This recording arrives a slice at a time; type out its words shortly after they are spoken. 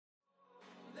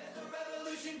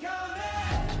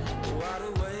Wide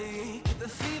awake, the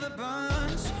fever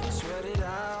burns, sweat it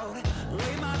out,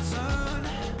 wait my turn.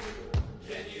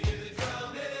 Can you hear the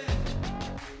drumming?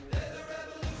 There's a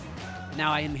revolution coming.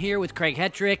 Now I am here with Craig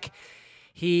Hetrick.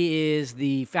 He is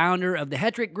the founder of the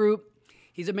Hetrick Group.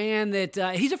 He's a man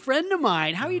that, he's a friend of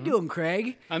mine. How are you doing,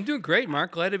 Craig? I'm doing great,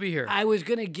 Mark. Glad to be here. I was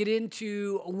going to get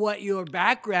into what your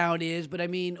background is, but I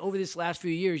mean, over this last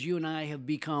few years, you and I have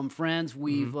become friends.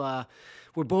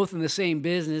 We're both in the same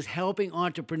business. Helping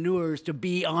entrepreneurs to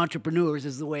be entrepreneurs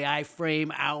is the way I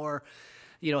frame our,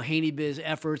 Haney Biz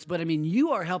efforts. But I mean,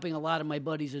 you are helping a lot of my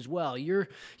buddies as well. You're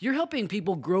helping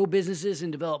people grow businesses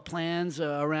and develop plans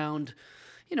around,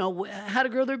 how to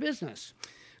grow their business.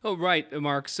 Oh, right,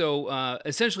 Mark. So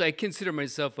essentially, I consider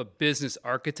myself a business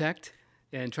architect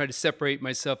and try to separate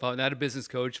myself out, not a business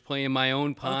coach, play in my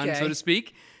own pond, so to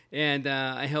speak. And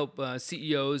I help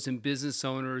CEOs and business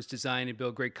owners design and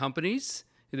build great companies.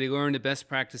 They learn the best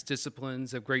practice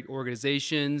disciplines of great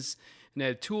organizations, and I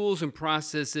have tools and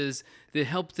processes that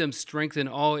help them strengthen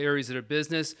all areas of their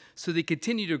business so they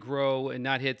continue to grow and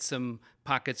not hit some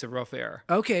pockets of rough air.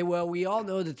 Okay, well, we all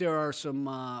know that there are some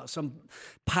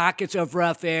pockets of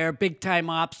rough air, big-time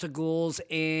obstacles,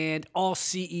 and all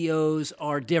CEOs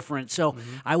are different. So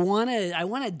I want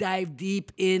to dive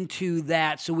deep into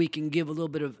that so we can give a little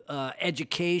bit of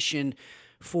education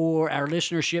for our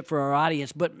listenership, for our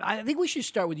audience. But I think we should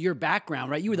start with your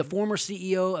background, right? You were the former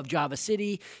CEO of Java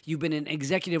City. You've been in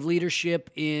executive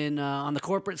leadership on the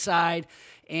corporate side,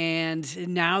 and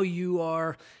now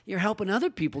you're helping other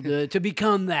people to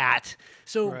become that.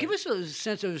 So give us a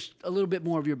sense of a little bit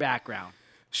more of your background.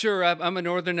 Sure. I'm a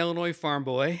Northern Illinois farm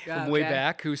boy from way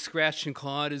back who scratched and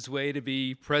clawed his way to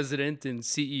be president and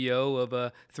CEO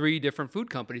of 3 different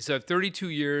food companies. So I have 32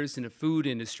 years in the food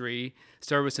industry.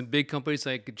 Started with some big companies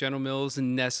like General Mills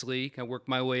and Nestle. I worked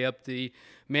my way up the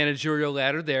managerial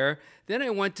ladder there. Then I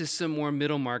went to some more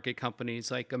middle market companies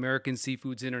like American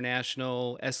Seafoods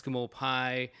International, Eskimo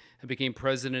Pie. I became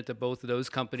president of both of those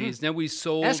companies. Then we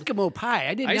sold Eskimo Pie.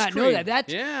 I did not know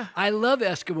that. I love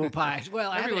Eskimo pies. Well,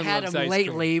 I haven't had them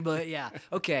lately, but yeah.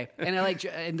 Okay. And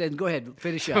and then go ahead,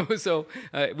 finish up. So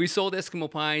we sold Eskimo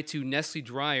Pie to Nestle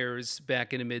Dryers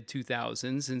back in the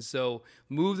mid-2000s. And so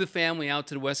moved the family out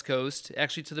to the West Coast,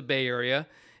 actually to the Bay Area,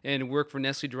 and worked for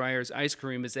Nestle Dryers Ice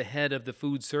Cream as the head of the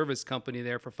food service company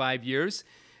there for 5 years.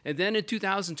 And then in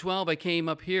 2012, I came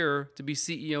up here to be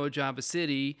CEO of Java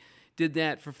City, did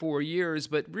that for 4 years.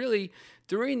 But really,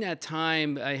 during that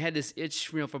time, I had this itch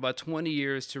for about 20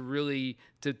 years to really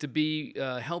to be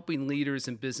helping leaders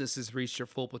and businesses reach their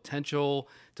full potential,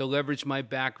 to leverage my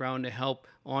background to help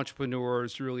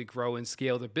entrepreneurs really grow and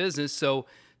scale their business. So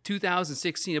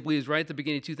 2016, I believe it was right at the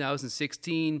beginning of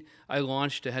 2016, I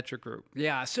launched the Hetrick Group.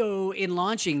 Yeah, so in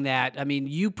launching that, I mean,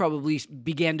 you probably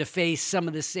began to face some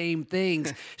of the same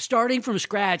things. Starting from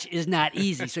scratch is not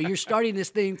easy. So you're starting this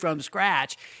thing from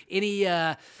scratch. Any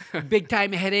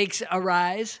big-time headaches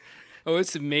arise? Oh,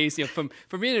 it's amazing. From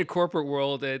being in the corporate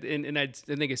world, and I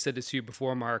think I said this to you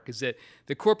before, Mark, is that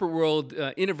the corporate world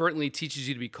inadvertently teaches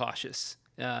you to be cautious.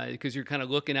 Because you're kind of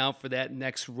looking out for that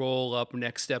next roll up,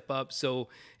 next step up. So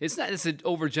it's an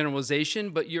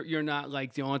overgeneralization, but you're not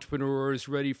like the entrepreneurs,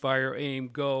 ready, fire, aim,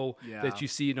 go that you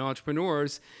see in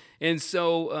entrepreneurs. And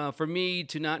so for me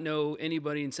to not know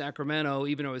anybody in Sacramento,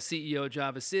 even though I was CEO of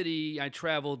Java City, I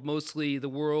traveled mostly the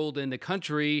world and the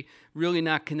country, really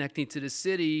not connecting to the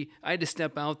city. I had to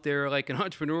step out there like an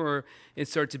entrepreneur and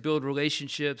start to build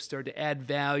relationships, start to add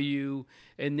value,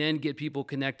 and then get people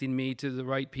connecting me to the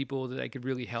right people that I could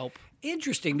really help.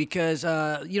 Interesting, because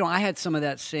I had some of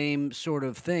that same sort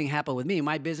of thing happen with me.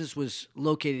 My business was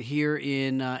located here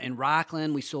in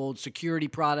Rockland. We sold security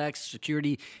products,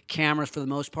 security cameras for the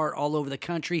most part, all over the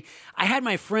country. I had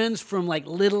my friends from like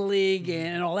Little League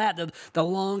and all that, the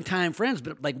longtime friends,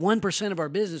 but like 1% of our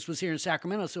business was here in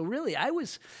Sacramento. So really, I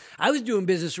was doing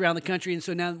business around the country, and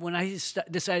so now when I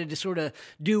decided to sort of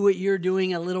do what you're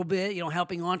doing a little bit,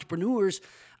 helping entrepreneurs,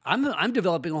 I'm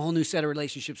developing a whole new set of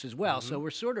relationships as well. So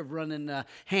we're sort of running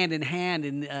hand in hand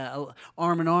and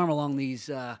arm in arm along these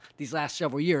last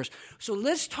several years. So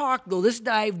let's talk though. Let's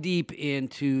dive deep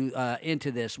into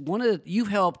this. You've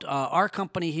helped our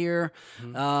company here.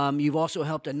 You've also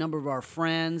helped a number of our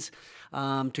friends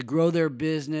to grow their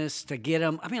business, to get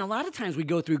them. I mean, a lot of times we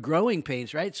go through growing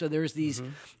pains, right? So there's these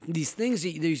things,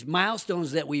 these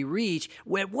milestones that we reach.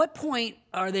 At what point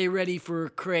are they ready for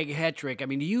Craig Hetrick? I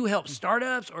mean, do you help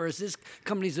startups, or is this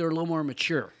companies that are a little more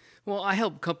mature? Well, I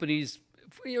help companies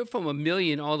from $1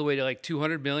 million all the way to like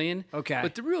 $200 million. Okay.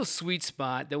 But the real sweet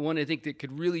spot, the one I think that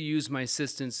could really use my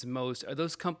assistance most, are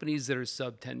those companies that are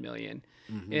sub $10 million.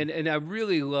 And I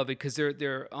really love it because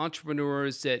they're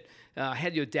entrepreneurs that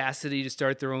had the audacity to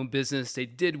start their own business. They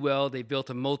did well. They built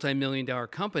a multi-million-dollar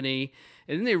company,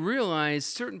 and then they realized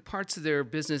certain parts of their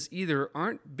business either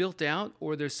aren't built out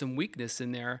or there's some weakness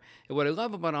in there. And what I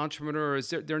love about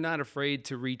entrepreneurs, they're not afraid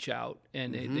to reach out,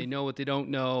 and they know what they don't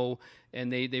know,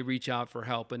 and they reach out for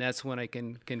help. And that's when I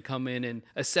can come in and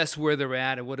assess where they're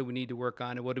at and what do we need to work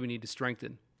on and what do we need to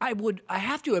strengthen. I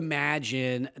have to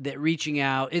imagine that reaching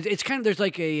out, it's kind of, there's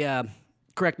like a,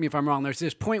 correct me if I'm wrong, there's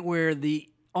this point where the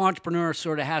entrepreneur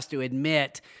sort of has to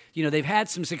admit, they've had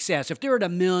some success. If they're at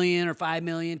 $1 million or $5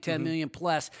 million, $10 million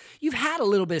plus, you've had a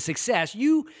little bit of success.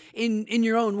 You, in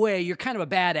your own way, you're kind of a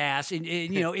badass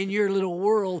in your little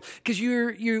world because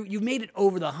you've made it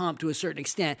over the hump to a certain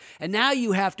extent. And now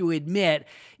you have to admit,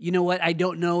 you know what, I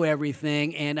don't know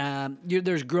everything, and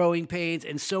there's growing pains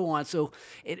and so on. So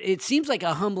it seems like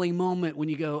a humbling moment when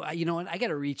you go, you know what, I got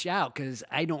to reach out because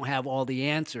I don't have all the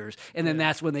answers. And then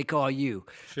that's when they call you.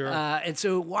 Sure. And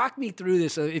so walk me through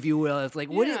this, if you will. It's like,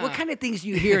 what kind of things do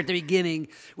you hear at the beginning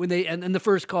when they and the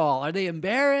first call? Are they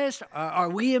embarrassed? Are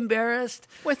we embarrassed?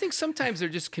 Well, I think sometimes they're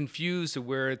just confused of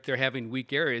where they're having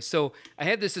weak areas. So I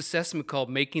have this assessment called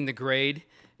Making the Grade.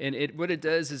 And what it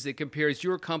does is it compares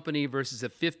your company versus the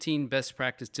 15 best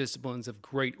practice disciplines of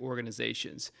great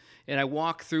organizations. And I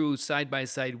walk through side by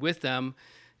side with them.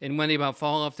 And when they about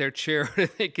fall off their chair,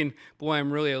 thinking, boy,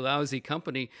 I'm really a lousy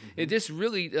company. It just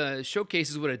really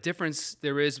showcases what a difference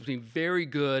there is between very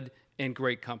good and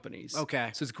great companies. Okay.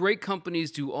 So it's great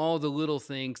companies do all the little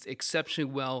things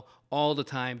exceptionally well all the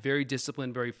time, very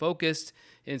disciplined, very focused.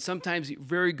 And sometimes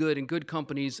very good and good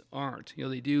companies aren't.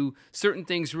 They do certain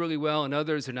things really well and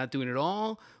others are not doing it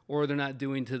all, or they're not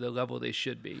doing to the level they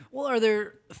should be. Well, are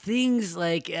there things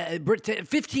like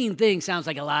 15 things sounds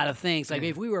like a lot of things. Like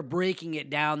if we were breaking it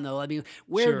down, though, I mean,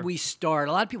 where do we start?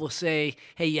 A lot of people say,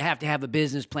 hey, you have to have a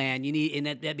business plan. You need,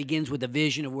 and that begins with a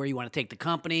vision of where you want to take the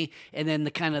company, and then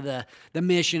the kind of the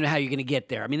mission of how you're going to get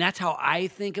there. I mean, that's how I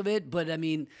think of it. But I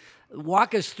mean,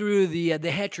 walk us through the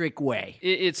Hetrick way.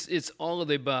 It's all of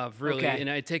the above, really. Okay. And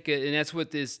I take it, and that's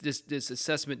what this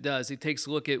assessment does. It takes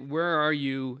a look at where are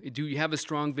you? Do you have a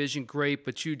strong vision? Great,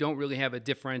 but you don't really have a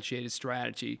differentiated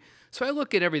strategy. So I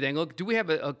look at everything. Look, do we have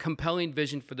a compelling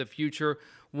vision for the future?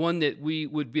 One that we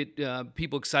would get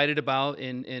people excited about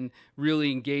and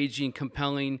really engaging,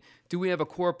 compelling. Do we have a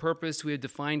core purpose? Do we have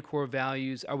defined core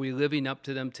values? Are we living up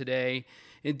to them today?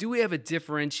 And do we have a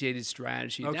differentiated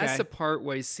strategy? Okay. That's the part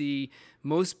where I see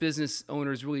most business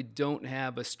owners really don't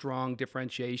have a strong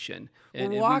differentiation.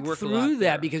 And walk we work through a lot that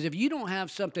there. because if you don't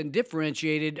have something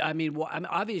differentiated, I mean,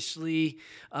 obviously,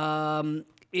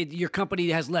 your company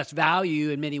has less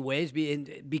value in many ways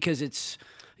because it's.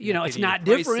 It's not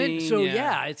different. So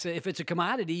if it's a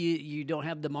commodity, you don't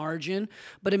have the margin.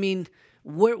 But I mean,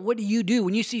 what do you do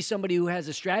when you see somebody who has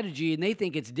a strategy and they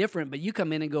think it's different, but you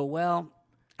come in and go, well,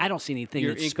 I don't see anything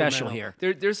that's special here.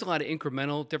 There's a lot of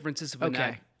incremental differences, but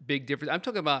not big difference. I'm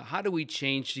talking about how do we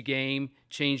change the game,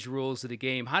 change the rules of the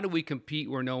game? How do we compete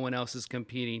where no one else is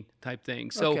competing type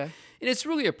thing? So, and it's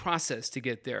really a process to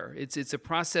get there. It's a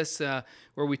process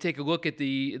where we take a look at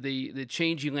the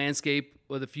changing landscape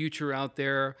of the future out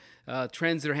there,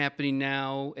 trends that are happening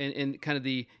now, and kind of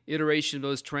the iteration of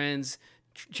those trends,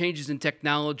 changes in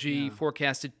technology,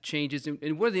 forecasted changes,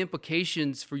 and what are the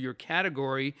implications for your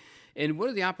category? And what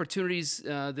are the opportunities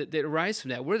that arise from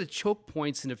that? What are the choke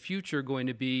points in the future going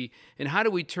to be? And how do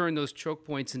we turn those choke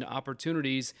points into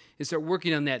opportunities and start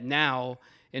working on that now?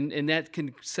 And that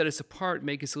can set us apart,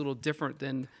 make us a little different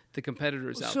than the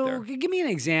competitors out there. So give me an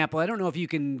example. I don't know if you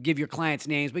can give your clients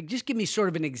names, but just give me sort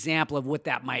of an example of what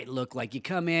that might look like. You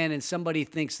come in and somebody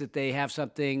thinks that they have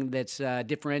something that's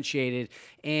differentiated,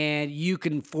 and you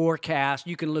can forecast,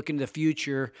 you can look into the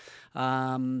future,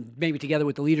 maybe together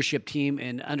with the leadership team,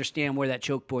 and understand where that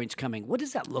choke point's coming. What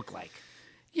does that look like?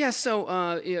 Yeah,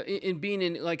 so in being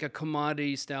in like a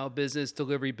commodity style business,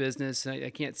 delivery business,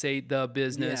 I can't say the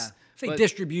business. Yeah. It's like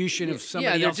distribution of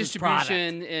somebody else's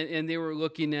distribution, product. And they were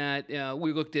looking at,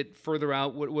 we looked at further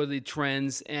out what are the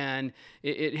trends, and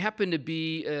it happened to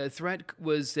be, a threat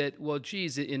was that, well,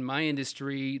 geez, in my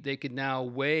industry, they could now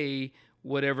weigh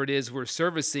whatever it is we're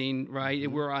servicing, right? Mm-hmm.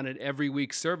 And we're on an every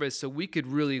week service, so we could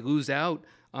really lose out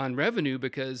on revenue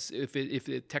because if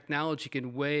the technology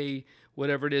can weigh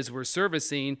whatever it is we're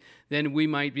servicing, then we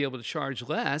might be able to charge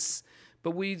less.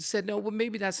 But we said, no, well,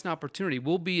 maybe that's an opportunity.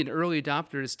 We'll be an early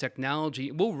adopter of this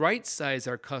technology. We'll right-size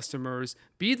our customers,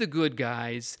 be the good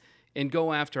guys, and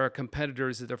go after our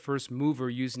competitors that are first mover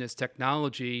using this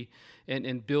technology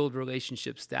and build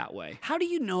relationships that way. How do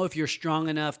you know if you're strong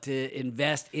enough to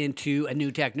invest into a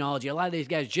new technology? A lot of these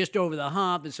guys just over the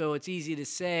hump, and so it's easy to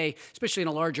say, especially in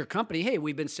a larger company, hey,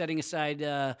 we've been setting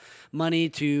aside money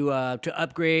to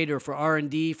upgrade or for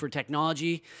R&D for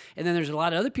technology. And then there's a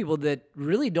lot of other people that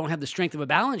really don't have the strength of a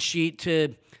balance sheet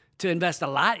to invest a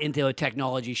lot into a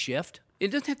technology shift. It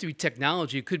doesn't have to be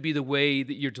technology. It could be the way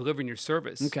that you're delivering your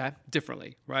service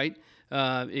differently, right?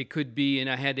 It could be, and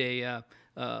I had a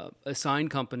sign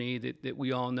company that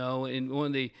we all know, and one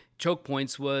of the choke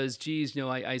points was, geez,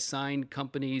 I signed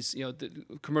companies, the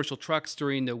commercial trucks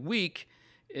during the week,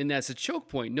 and that's a choke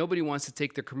point. Nobody wants to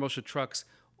take their commercial trucks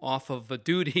off of a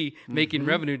duty, making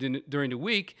revenue during the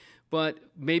week, but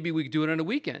maybe we could do it on the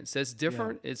weekends. That's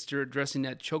different. Yeah. It's addressing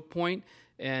that choke point.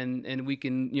 And we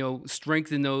can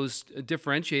strengthen those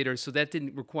differentiators. So that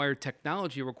didn't require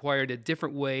technology; it required a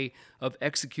different way of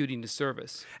executing the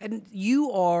service. And you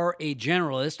are a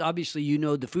generalist. Obviously, you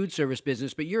know the food service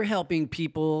business, but you're helping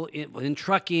people in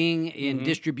trucking, in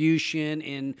distribution,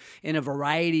 in a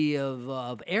variety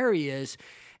of areas.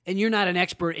 And you're not an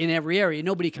expert in every area.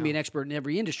 Nobody can be an expert in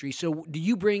every industry. So do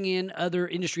you bring in other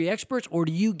industry experts, or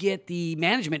do you get the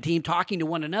management team talking to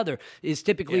one another? Is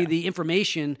typically the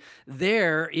information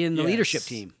there in the leadership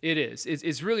team? It is.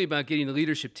 It's really about getting the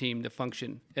leadership team to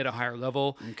function at a higher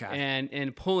level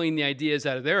and pulling the ideas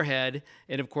out of their head,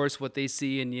 and, of course, what they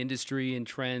see in the industry and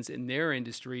trends in their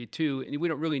industry, too. And we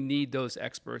don't really need those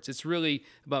experts. It's really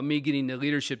about me getting the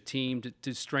leadership team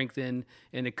to strengthen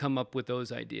and to come up with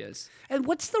those ideas. And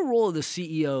what's the role of the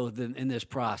CEO in this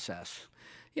process?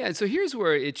 Yeah, and so here's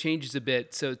where it changes a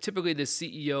bit. So typically the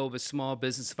CEO of a small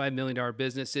business, $5 million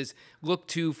business, is looked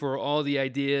to for all the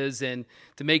ideas and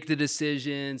to make the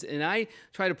decisions. And I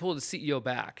try to pull the CEO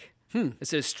back. It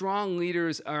says strong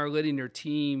leaders are letting their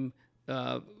team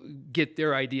get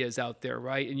their ideas out there,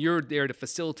 right? And you're there to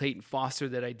facilitate and foster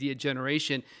that idea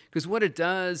generation, because what it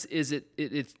does is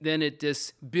it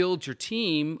just builds your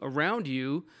team around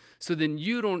you, so then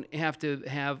you don't have to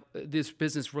have this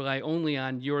business rely only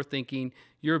on your thinking.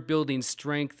 You're building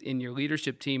strength in your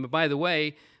leadership team. And by the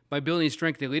way, by building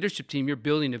strength in the leadership team, you're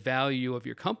building the value of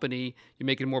your company. You're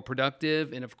making it more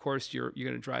productive, and of course, you're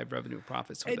going to drive revenue and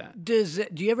profits with that. Do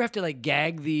you ever have to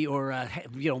gag or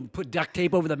put duct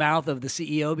tape over the mouth of the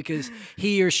CEO because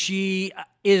he or she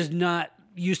is not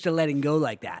used to letting go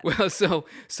like that? Well,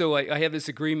 so I have this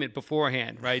agreement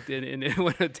beforehand, right? And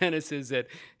one of the tenets is that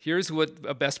here's what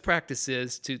a best practice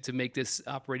is to make this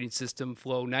operating system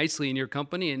flow nicely in your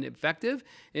company and effective,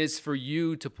 is for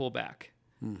you to pull back.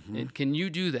 And can you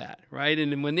do that, right?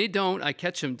 And then when they don't, I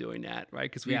catch them doing that, right?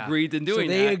 Because we agreed to doing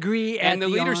that. So they agree at and the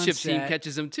leadership team onset.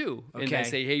 catches them too. Okay. And I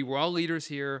say, hey, we're all leaders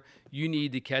here. You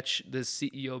need to catch the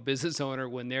CEO business owner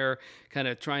when they're kind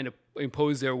of trying to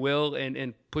impose their will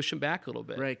and push them back a little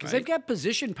bit. Right, because they've got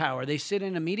position power. They sit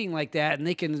in a meeting like that, and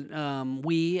they can, I'm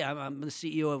the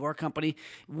CEO of our company,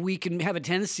 we can have a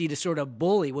tendency to sort of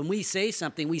bully. When we say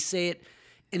something, we say it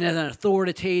in an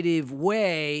authoritative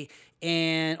way,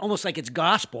 and almost like it's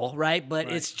gospel, right?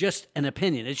 But it's just an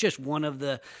opinion. It's just one of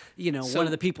the, one of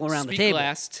the people around the table. Speak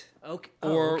last,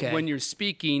 or when you're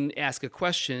speaking, ask a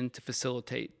question to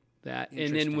facilitate that.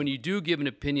 And then when you do give an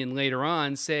opinion later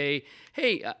on, say,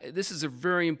 hey, this is a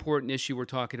very important issue we're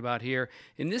talking about here,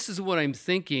 and this is what I'm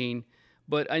thinking,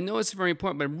 but I know it's very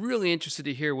important, but I'm really interested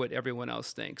to hear what everyone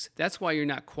else thinks. That's why you're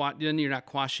not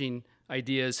quashing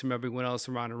ideas from everyone else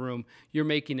around the room. You're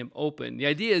making them open. The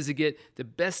idea is to get the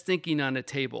best thinking on the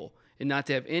table and not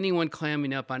to have anyone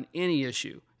clamming up on any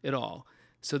issue at all.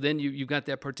 So then you've got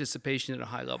that participation at a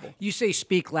high level. You say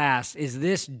speak last. Is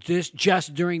this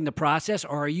just during the process,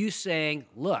 or are you saying,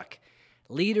 look,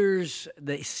 leaders,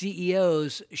 the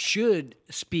CEOs should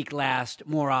speak last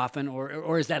more often,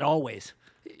 or is that always?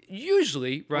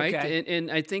 Usually, right? Okay.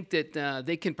 And I think that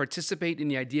they can participate in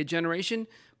the idea generation,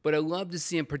 but I love to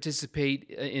see them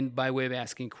participate by way of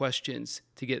asking questions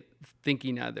to get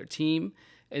thinking out of their team,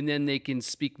 and then they can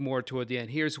speak more toward the end.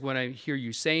 Here's what I hear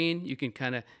you saying. You can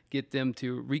kind of get them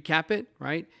to recap it,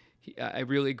 right? I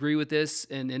really agree with this,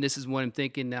 and this is what I'm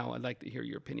thinking now. I'd like to hear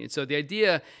your opinion. So the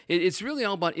idea, it's really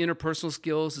all about interpersonal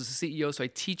skills as a CEO, so I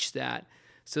teach that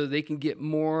so they can get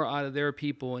more out of their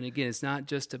people. And again, it's not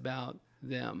just about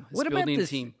them. It's building a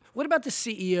team. What about the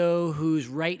CEO whose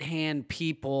right-hand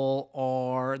people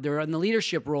they're in the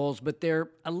leadership roles, but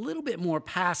they're a little bit more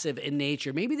passive in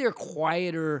nature? Maybe they're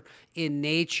quieter in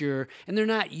nature, and they're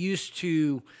not used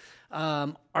to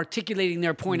articulating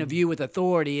their point of view with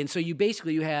authority. And so you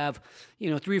have,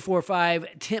 3, 4, 5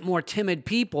 more timid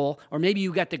people, or maybe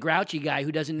you got the grouchy guy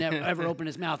who doesn't ever open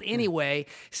his mouth anyway,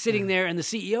 sitting there, and the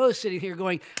CEO is sitting here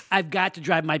going, I've got to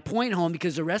drive my point home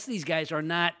because the rest of these guys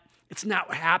it's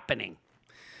not happening.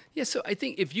 Yeah, so I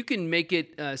think if you can make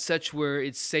it such where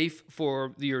it's safe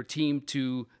for your team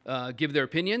to give their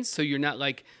opinions, so you're not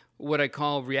like what I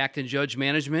call react and judge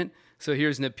management. So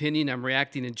here's an opinion, I'm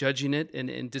reacting and judging it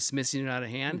and dismissing it out of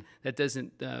hand. That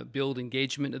doesn't build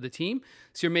engagement of the team.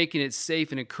 So you're making it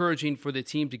safe and encouraging for the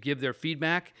team to give their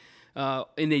feedback.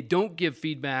 And they don't give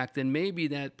feedback, then maybe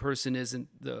that person isn't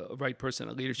the right person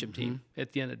on a leadership team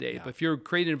at the end of the day. Yeah. But if you're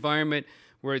creating an environment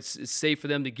where it's safe for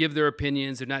them to give their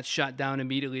opinions, they're not shot down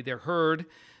immediately, they're heard,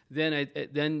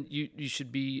 then you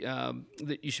should be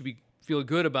feel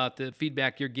good about the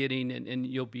feedback you're getting, and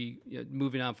you'll be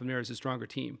moving on from there as a stronger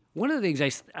team. One of the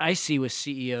things I see with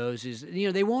CEOs is,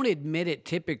 they won't admit it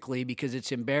typically because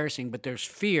it's embarrassing, but there's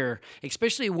fear,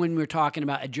 especially when we're talking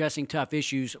about addressing tough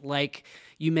issues like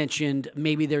you mentioned.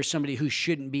 Maybe there's somebody who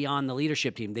shouldn't be on the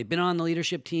leadership team. They've been on the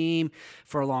leadership team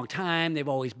for a long time. They've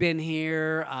always been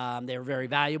here. They're very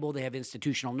valuable. They have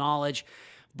institutional knowledge.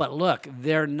 But look,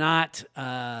 they're not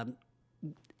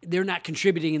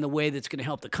contributing in the way that's going to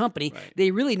help the company. Right.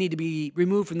 They really need to be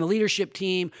removed from the leadership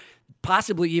team,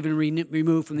 possibly even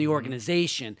removed from the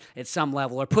organization at some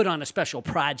level, or put on a special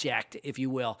project, if you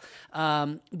will.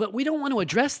 But we don't want to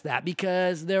address that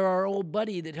because they're our old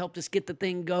buddy that helped us get the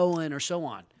thing going, or so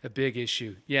on. A big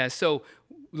issue. Yeah, so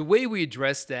the way we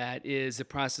address that is a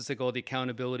process I call the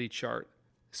accountability chart.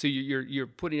 So you're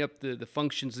putting up the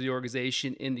functions of the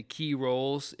organization and the key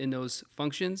roles in those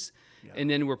functions. Yeah.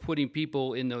 And then we're putting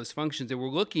people in those functions, and we're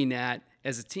looking at,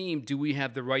 as a team, do we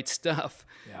have the right stuff,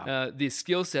 the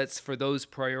skill sets for those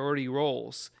priority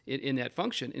roles in that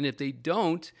function? And if they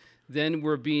don't, then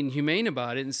we're being humane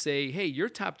about it and say, hey, your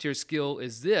top tier skill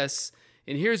is this,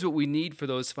 and here's what we need for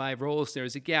those 5 roles.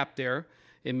 There's a gap there,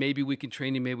 and maybe we can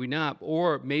train you, maybe not.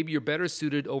 Or maybe you're better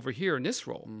suited over here in this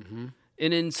role. Mm-hmm.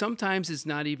 And then sometimes it's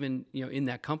not even in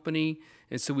that company,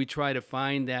 and so we try to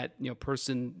find that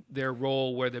person, their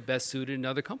role where they're best suited in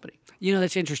another company.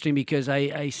 That's interesting because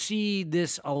I see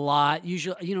this a lot.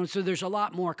 Usually, so there's a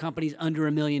lot more companies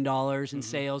under $1 million in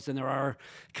sales than there are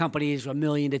companies $1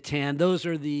 million to 10. Those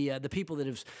are the people that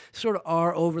have sort of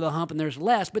are over the hump, and there's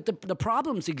less. But the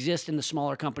problems exist in the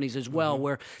smaller companies as well,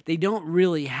 where they don't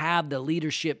really have the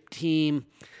leadership team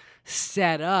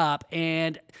set up,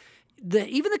 and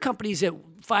even the companies at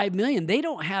 $5 million, they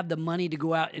don't have the money to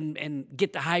go out and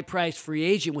get the high-priced free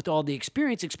agent with all the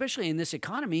experience, especially in this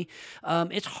economy.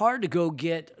 It's hard to go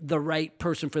get the right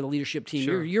person for the leadership team.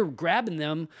 Sure. You're grabbing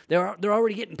them. They're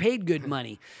already getting paid good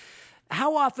money.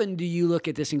 How often do you look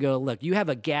at this and go, look, you have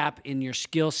a gap in your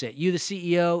skill set. You, the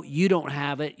CEO, you don't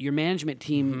have it. Your management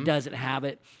team doesn't have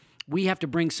it. We have to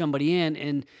bring somebody in,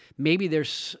 and maybe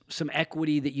there's some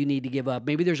equity that you need to give up.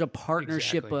 Maybe there's a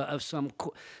partnership of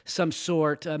some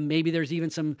sort. Maybe there's even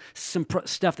some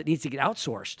stuff that needs to get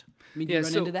outsourced. Do you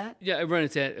run into that? Yeah, I run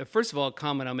into that. First of all, a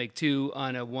comment I'll make too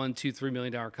on a $1, $2, $3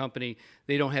 million company.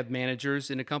 They don't have managers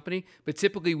in a company, but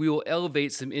typically we will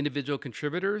elevate some individual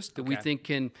contributors that we think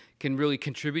can really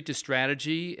contribute to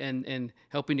strategy and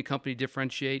helping the company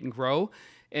differentiate and grow.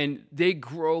 And they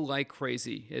grow like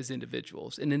crazy as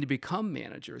individuals, and then they become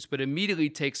managers, but immediately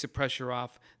takes the pressure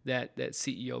off that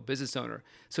CEO business owner.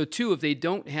 So 2, if they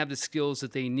don't have the skills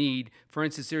that they need, for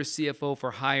instance, their CFO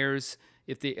for hires,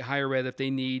 if they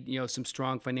need some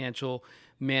strong financial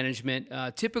management.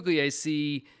 Typically, I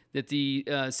see that the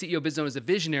CEO business owner is a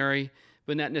visionary,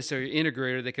 but not necessarily an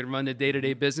integrator that can run the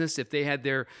day-to-day business. If they had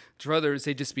their druthers,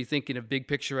 they'd just be thinking of big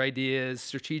picture ideas,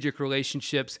 strategic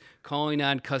relationships, calling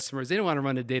on customers. They don't want to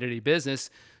run a day-to-day business.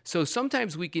 So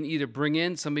sometimes we can either bring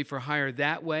in somebody for hire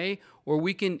that way, or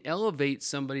we can elevate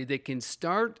somebody that can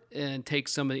start and take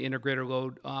some of the integrator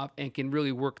load off and can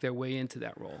really work their way into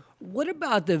that role. What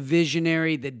about the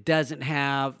visionary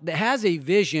that has a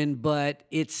vision, but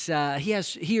it's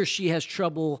he or she has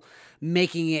trouble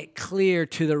making it clear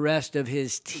to the rest of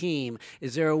his team?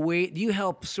 Is there a way, do you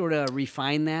help sort of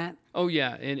refine that? Oh,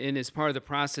 yeah, and as part of the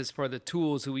process, part of the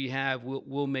tools that we have,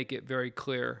 we'll make it very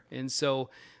clear. And so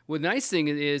what the nice thing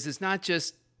is, it's not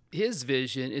just his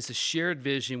vision, it's a shared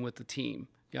vision with the team.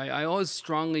 I always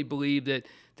strongly believe that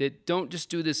don't just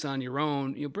do this on your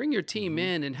own. Bring your team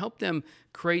in and help them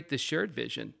create the shared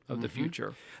vision of the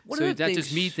future. So it's not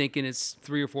just me thinking it's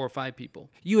 3 or 4 or 5 people.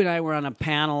 You and I were on a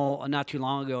panel not too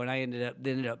long ago,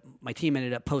 and my team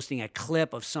ended up posting a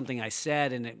clip of something I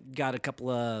said, and it got a couple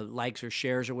of likes or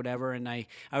shares or whatever. And I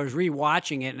was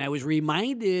rewatching it, and I was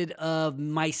reminded of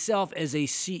myself as a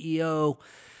CEO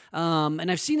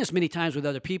and I've seen this many times with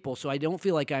other people, so I don't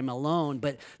feel like I'm alone,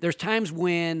 but there's times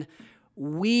when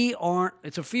we aren't,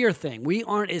 it's a fear thing, we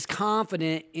aren't as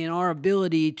confident in our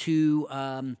ability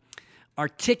to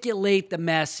articulate the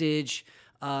message,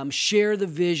 share the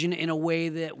vision in a way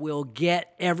that will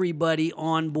get everybody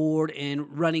on board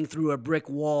and running through a brick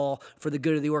wall for the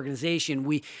good of the organization.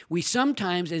 We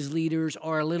sometimes as leaders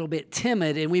are a little bit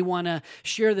timid, and we want to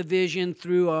share the vision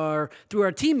through our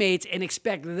teammates and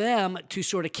expect them to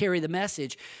sort of carry the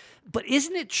message. But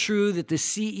isn't it true that the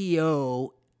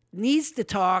CEO needs to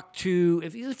talk to,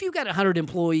 if you've got 100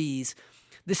 employees,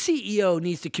 the CEO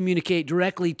needs to communicate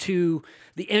directly to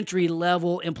the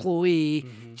entry-level employee,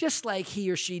 just like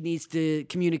he or she needs to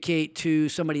communicate to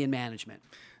somebody in management?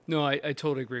 No, I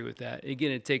totally agree with that.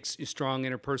 Again, it takes strong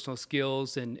interpersonal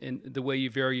skills and the way you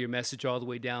vary your message all the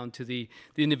way down to the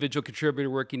individual contributor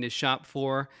working the shop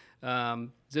floor.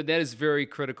 So that is very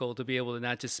critical to be able to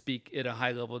not just speak at a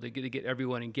high level, to get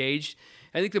everyone engaged.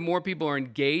 I think the more people are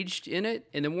engaged in it,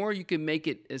 and the more you can make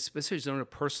it, especially zone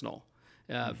of personal,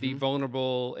 be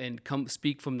vulnerable and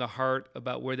speak from the heart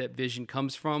about where that vision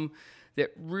comes from, that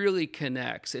really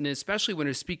connects. And especially when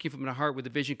they're speaking from the heart where the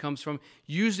vision comes from,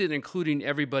 use it including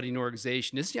everybody in the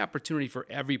organization. This is the opportunity for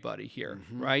everybody here,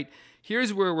 right?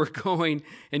 Here's where we're going.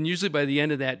 And usually by the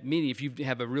end of that meeting, if you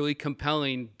have a really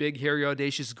compelling, big, hairy,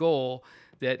 audacious goal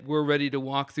that we're ready to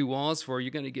walk through walls for,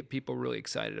 you're going to get people really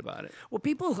excited about it. Well,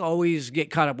 people always get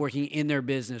caught up working in their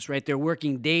business, right? They're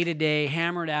working day to day,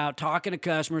 hammered out, talking to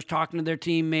customers, talking to their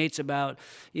teammates about,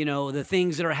 the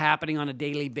things that are happening on a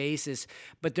daily basis.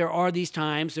 But there are these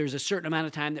times, there's a certain amount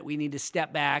of time that we need to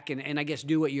step back and I guess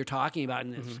do what you're talking about,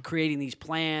 and creating these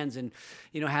plans and,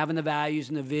 having the values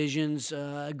and the visions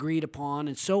agreed upon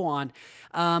and so on.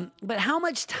 But how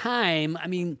much time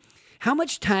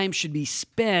should be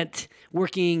spent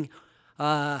working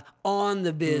on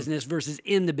the business versus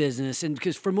in the business? And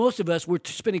because for most of us, we're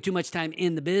spending too much time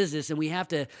in the business, and we have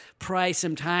to pry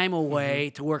some time away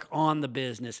to work on the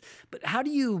business. But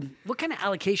what kind of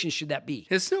allocation should that be?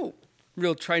 There's no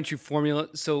real tried and true formula.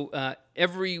 So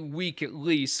every week at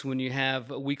least, when you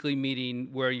have a weekly meeting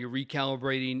where you're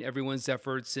recalibrating everyone's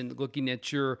efforts and looking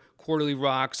at your quarterly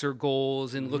rocks or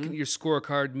goals and looking at your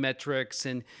scorecard metrics,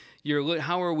 and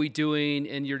how are we doing,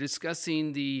 and you're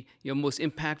discussing the most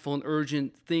impactful and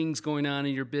urgent things going on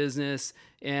in your business,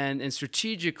 and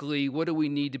strategically, what do we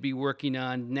need to be working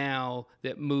on now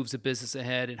that moves the business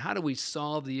ahead, and how do we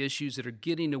solve the issues that are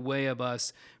getting in the way of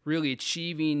us really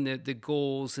achieving the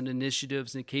goals and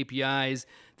initiatives and KPIs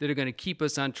that are going to keep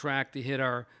us on track to hit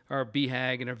our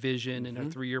BHAG and our vision and our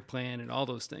 3-year plan and all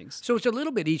those things. So it's a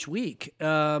little bit each week.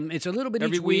 It's a little bit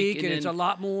every each week, and it's a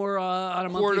lot more on a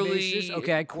monthly basis.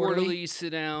 Okay, quarterly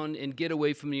sit down and get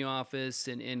away from the office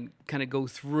and kind of go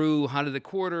through how did the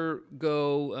quarter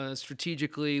go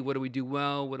strategically, what do we do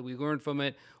well, what do we learn from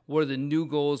it, what are the new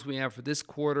goals we have for this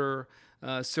quarter,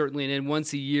 certainly. And then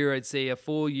once a year, I'd say a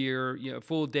full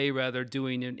day rather,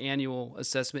 doing an annual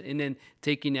assessment and then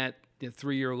taking that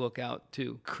 3-year look out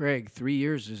too. Craig, 3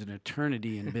 years is an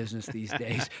eternity in business these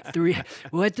days.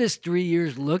 What does 3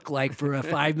 years look like for a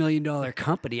 $5 million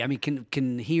company? I mean,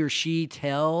 can he or she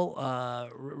tell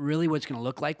really what it's going to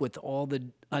look like with all the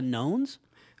unknowns?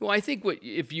 Well, I think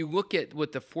if you look at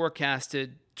what the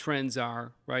forecasted trends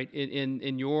are, right,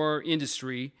 in your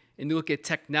industry, and you look at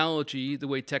technology, the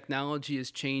way technology is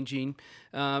changing,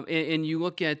 and you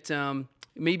look at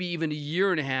maybe even a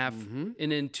year and a half,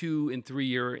 and then 2 and 3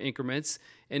 year increments.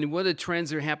 And what the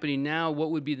trends are happening now,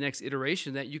 what would be the next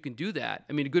iteration that you can do that?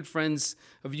 I mean, good friends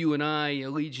of you and I,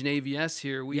 Legion AVS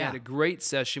here, we had a great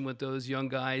session with those young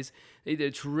guys. They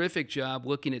did a terrific job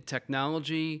looking at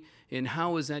technology and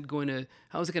how is it going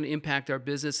to impact our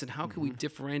business, and how can we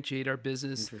differentiate our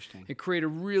business and create a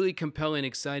really compelling,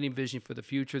 exciting vision for the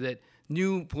future that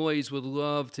new employees would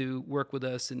love to work with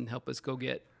us and help us go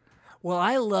get. Well,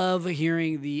 I love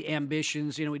hearing the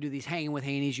ambitions. We do these Hanging with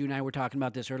Haneys. You and I were talking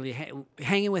about this earlier.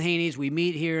 Hanging with Haneys, we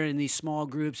meet here in these small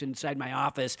groups inside my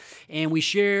office, and we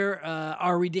share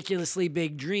our ridiculously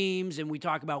big dreams, and we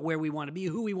talk about where we want to be,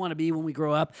 who we want to be when we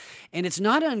grow up. And it's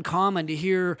not uncommon to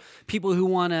hear people who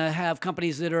want to have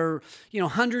companies that are,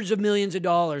 hundreds of millions of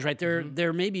dollars, right?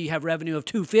 They're maybe have revenue of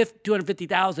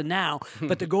 $250,000 now,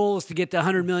 but the goal is to get to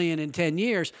 $100 million in 10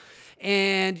 years.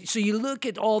 And so you look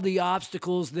at all the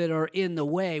obstacles that are in the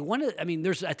way.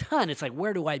 There's a ton. It's like,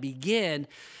 where do I begin?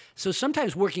 So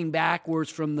sometimes working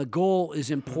backwards from the goal is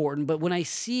important. But when I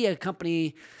see a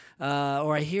company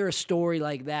or I hear a story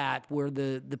like that where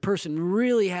the person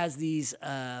really has these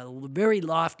very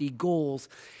lofty goals.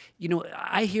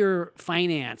 I hear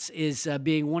finance is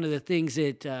being one of the things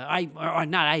that I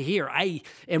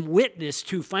am witness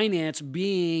to finance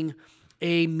being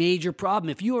a major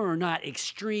problem. If you are not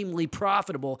extremely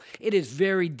profitable, it is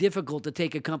very difficult to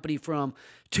take a company from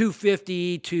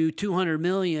 250 to 200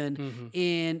 million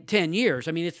in 10 years.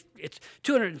 I mean, it's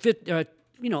 250.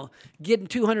 Getting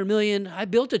 200 million. I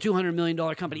built a $200 million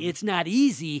company. It's not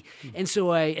easy, and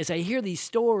so as I hear these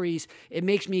stories, it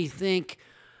makes me think.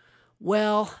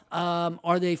 Well,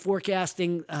 are they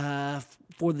forecasting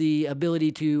for the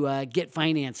ability to get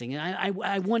financing? And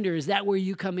I wonder, is that where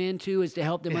you come into, is to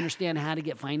help them understand how to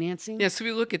get financing? Yeah, so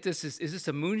we look at this, is this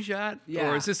a moonshot?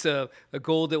 Yeah. Or is this a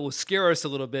goal that will scare us a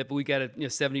little bit, but we got a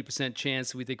 70%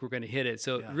 chance we think we're going to hit it.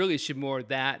 So it really should more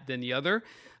that than the other.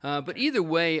 But either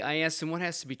way, I asked them what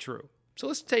has to be true. So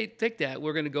let's take that.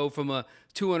 We're going to go from a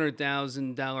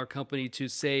 $200,000 company to,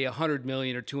 say, $100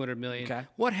 million or $200 million. Okay.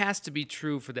 What has to be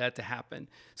true for that to happen?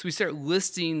 So we start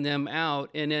listing them out,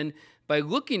 and then by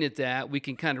looking at that, we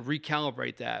can kind of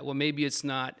recalibrate that. Well, maybe it's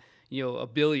not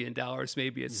 $1 billion.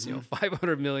 Maybe it's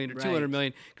 500 million or 200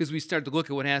 million, because we start to look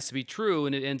at what has to be true,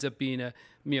 and it ends up being a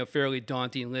fairly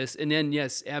daunting list. And then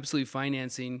yes, absolutely,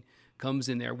 financing comes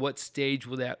in there. What stage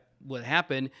will that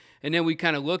happen? And then we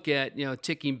kind of look at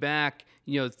ticking back.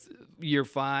 Year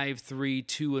 5, 3,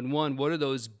 2, and 1. What are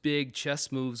those big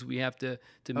chess moves we have to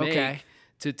make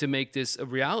to make this a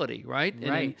reality, right? And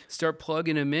then start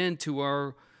plugging them into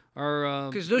our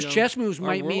because those chess moves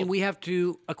might mean we have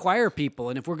to acquire people,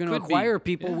 and if we're going to acquire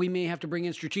people, we may have to bring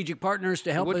in strategic partners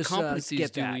to help us get that. What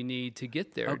competencies do we need to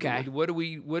get there? Okay.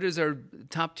 What is our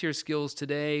top tier skills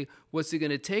today? What's it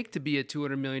going to take to be a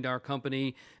 $200 million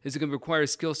company? Is it going to require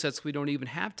skill sets we don't even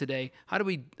have today? How do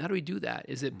we do that?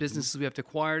 Is it businesses we have to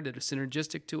acquire that are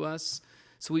synergistic to us?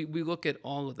 So we look at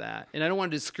all of that, and I don't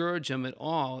want to discourage them at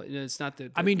all. It's not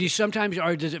that. I mean, do you sometimes,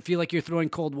 or does it feel like you're throwing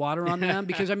cold water on them?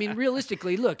 Because I mean,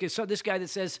 realistically, look, it's this guy that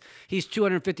says he's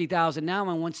 250,000 now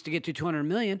and wants to get to 200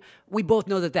 million. We both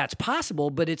know that that's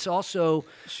possible, but it's also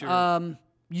he's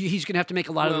going to have to make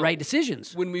a lot of the right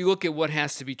decisions. When we look at what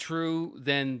has to be true,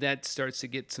 then that starts to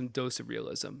get some dose of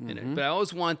realism in it. But I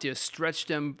always want to stretch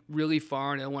them really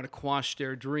far, and I don't want to quash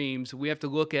their dreams. We have to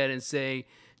look at it and say,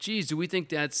 geez, do we think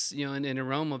that's in a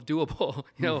realm of doable?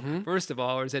 First of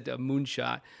all, or is that a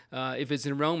moonshot? If it's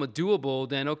in a realm of doable,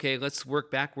 then okay, let's work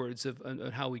backwards of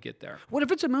how we get there. What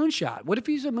if it's a moonshot? What if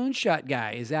he's a moonshot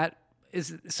guy?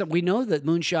 So we know that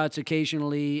moonshots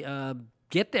occasionally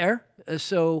get there.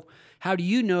 So how do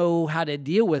you know how to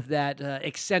deal with that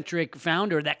eccentric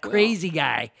founder, that crazy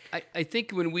guy? I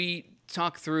think when we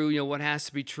talk through, what has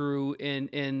to be true,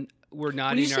 and we're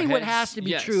nodding our heads. When you say what has to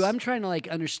be true, I'm trying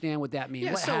to understand what that means.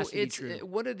 Yeah, what so has to be true?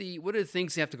 What are the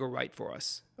things that have to go right for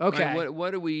us? Okay. Right?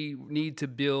 What do we need to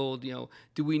build?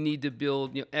 Do we need to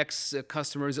build X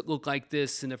customers that look like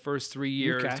this in the first 3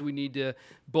 years? Okay. Do we need to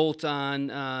bolt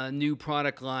on new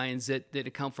product lines that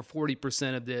account for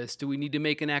 40% of this? Do we need to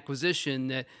make an acquisition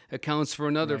that accounts for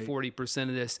another 40%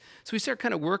 of this? So we start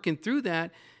kind of working through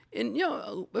that. And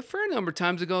a fair number of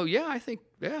times ago, I think.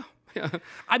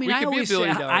 I mean, I always say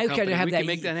I kind of have we that. Can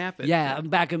make that happen. Yeah,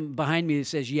 behind me it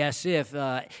says yes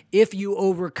if you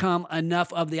overcome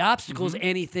enough of the obstacles,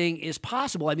 anything is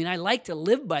possible. I mean, I like to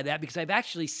live by that because I've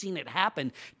actually seen it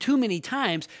happen too many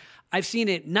times. I've seen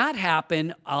it not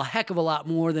happen a heck of a lot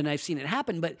more than I've seen it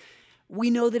happen, but we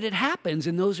know that it happens,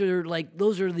 and those are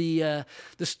the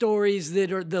stories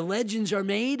that are the legends are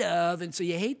made of, and so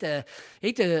you hate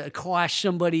to quash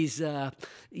somebody's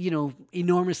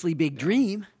enormously big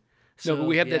dream. No, but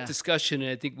we have that discussion, and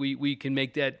I think we can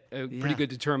make that a pretty good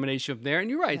determination from there.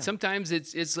 And you're right. Yeah. Sometimes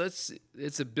it's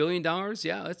 $1 billion.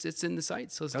 Yeah, it's in the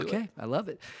sights. Let's do it. Okay, I love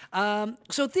it.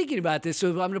 So thinking about this, so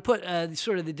I'm going to put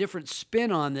sort of the different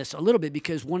spin on this a little bit,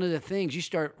 because one of the things you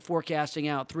start forecasting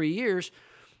out 3 years.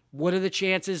 What are the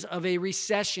chances of a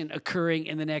recession occurring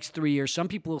in the next 3 years? Some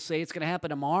people will say it's going to happen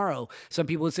tomorrow. Some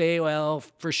people will say, well,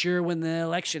 for sure when the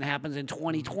election happens in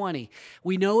 2020.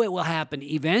 We know it will happen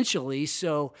eventually.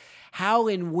 So how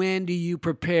and when do you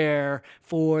prepare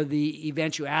for the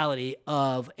eventuality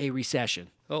of a recession?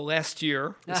 Well, last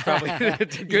year is probably a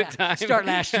good time. Start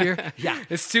last year. Yeah.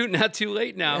 It's not too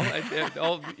late now.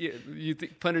 You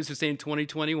think punters are saying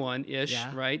 2021-ish,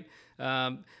 right?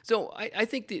 So I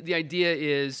think the idea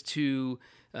is to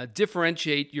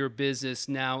differentiate your business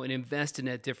now and invest in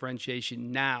that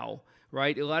differentiation now,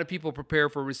 right? A lot of people prepare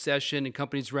for a recession, and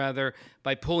companies rather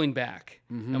by pulling back.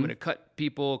 I'm going to cut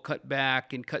people, cut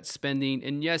back, and cut spending.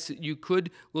 And yes, you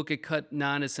could look at cut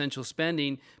non-essential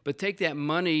spending, but take that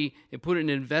money and put it in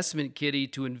an investment kitty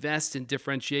to invest in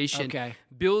differentiation,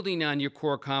 building on your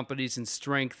core competencies and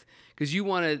strength, because you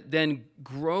want to then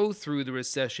grow through the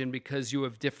recession because you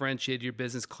have differentiated your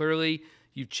business clearly.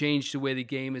 You've changed the way the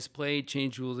game is played,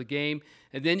 changed the rules of the game,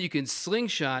 and then you can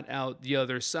slingshot out the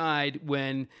other side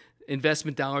when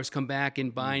investment dollars come back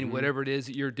and buying whatever it is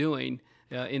that you're doing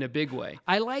in a big way.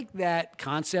 I like that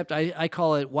concept. I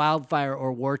call it wildfire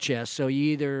or war chest. So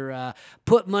you either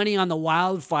put money on the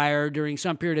wildfire during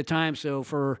some period of time. So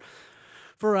for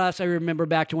us, I remember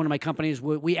back to one of my companies,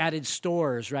 we added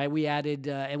stores, right? We added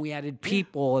and we added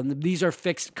people, and these are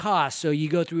fixed costs. So you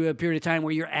go through a period of time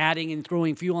where you're adding and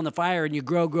throwing fuel on the fire, and you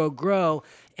grow,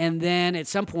 and then at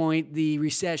some point the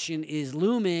recession is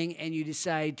looming, and you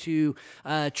decide to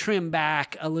trim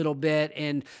back a little bit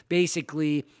and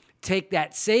basically take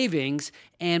that savings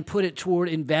and put it toward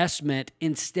investment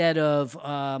instead of,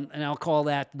 and I'll call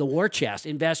that the war chest,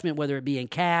 investment, whether it be in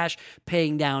cash,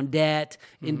 paying down debt,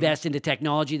 invest into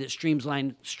technology that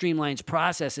streamlines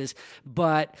processes.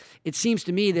 But it seems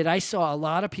to me that I saw a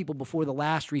lot of people before the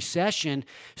last recession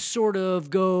sort of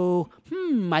go,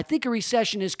 I think a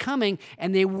recession is coming,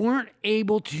 and they weren't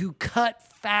able to cut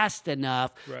fast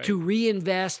enough to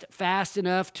reinvest fast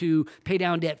enough to pay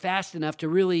down debt fast enough to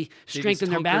really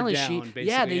strengthen their balance sheet.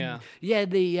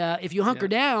 If you hunker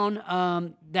down,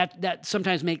 that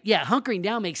sometimes hunkering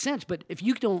down makes sense. But if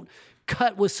you don't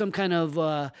cut with some kind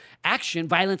of action,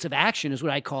 violence of action is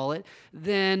what I call it,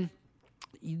 then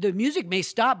the music may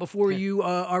stop before you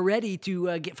are ready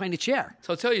to find a chair.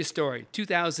 So I'll tell you a story.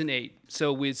 2008.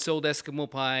 So we had sold Eskimo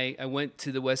Pie. I went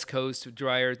to the West Coast with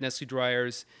dryers, Nestle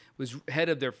Dryers, was head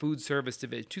of their food service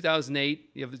division. 2008,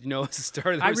 it's the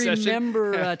start of the recession. I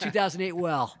remember 2008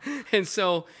 well. And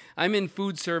so I'm in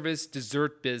food service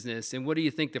dessert business. And what do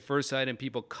you think the first item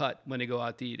people cut when they go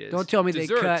out to eat is? Don't tell me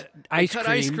dessert. They cut ice cream.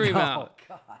 Ice cream no. out.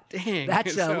 God. Dang.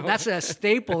 That's a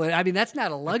staple. I mean, that's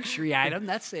not a luxury item.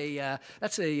 That's a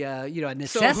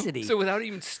necessity. So without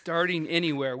even starting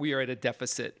anywhere, we are at a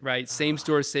deficit, right? Same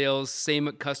store sales, same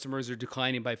customers are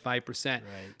declining by 5%. Right.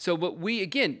 So, but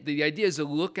the idea is to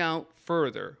look out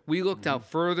further. We looked out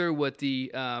further what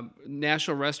the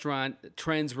national restaurant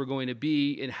trends were going to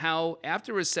be and how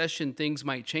after recession things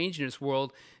might change in this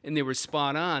world, and they were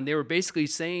spot on. They were basically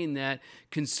saying that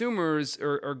consumers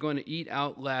are going to eat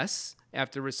out less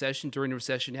after recession, during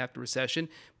recession, after recession,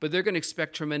 but they're going to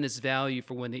expect tremendous value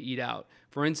for when they eat out.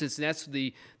 For instance, that's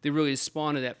the really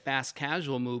spawn of that fast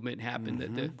casual movement happened.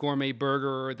 The gourmet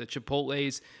burger, the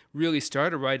Chipotles really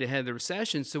started right ahead of the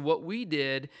recession. So what we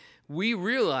did, we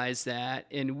realized that,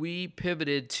 and we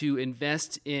pivoted to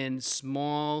invest in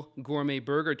small gourmet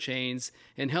burger chains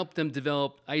and help them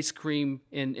develop ice cream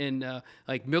and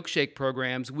like milkshake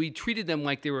programs. We treated them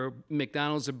like they were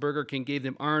McDonald's or Burger King, gave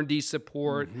them R&D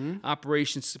support,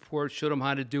 operations support, showed them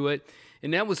how to do it.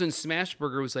 And that was when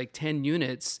Smashburger was like 10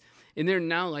 units. And they're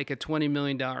now like a $20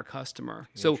 million customer.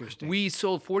 So we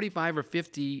sold 45 or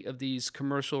 50 of these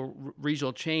commercial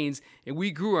regional chains, and we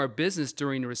grew our business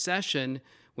during the recession.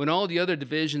 When all the other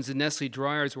divisions in Nestle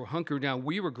Dryers were hunkering down,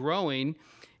 we were growing,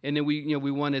 and then we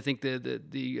won, I think,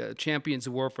 the Champions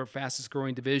Award for fastest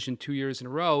growing division 2 years in a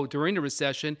row during the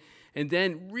recession, and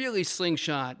then really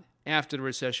slingshot after the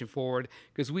recession forward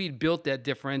because we'd built that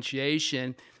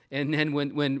differentiation. And then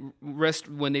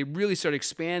when they really started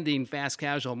expanding fast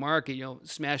casual market,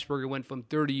 Smashburger went from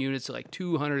 30 units to like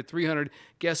 200, 300.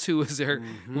 Guess who was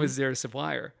their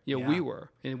supplier? We were,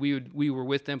 and we were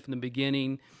with them from the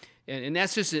beginning. And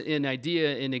that's just an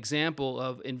idea, an example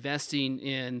of investing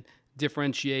in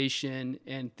differentiation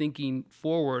and thinking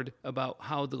forward about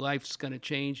how the life's going to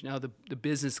change, now the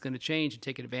business is going to change, and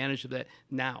taking advantage of that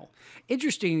now.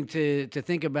 Interesting to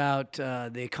think about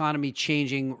the economy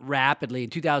changing rapidly. In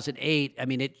 2008, I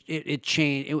mean, it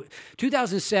changed.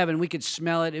 2007, we could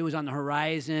smell it. It was on the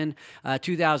horizon.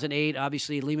 2008,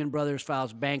 obviously, Lehman Brothers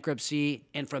files bankruptcy,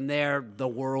 and from there, the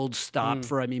world stopped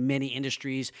for, many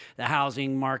industries. The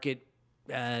housing market,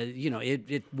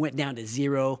 it went down to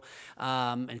zero,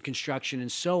 and construction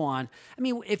and so on. I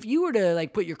mean, if you were to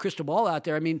put your crystal ball out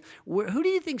there, who do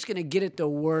you think is going to get it the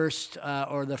worst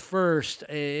or the first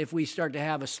if we start to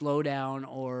have a slowdown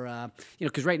or,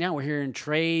 because right now we're hearing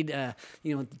trade,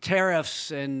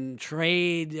 tariffs and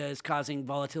trade is causing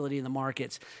volatility in the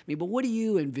markets. But what do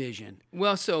you envision?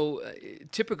 Well, so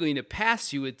typically in the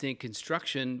past, you would think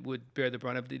construction would bear the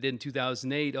brunt of it. They did in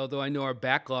 2008, although I know our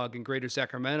backlog in Greater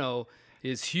Sacramento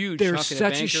is huge. There's Talking to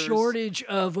such a bankers. shortage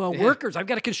of workers. I've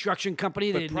got a construction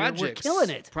company that we're killing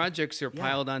it. Projects are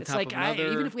piled on It's top like of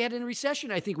another. even if we had a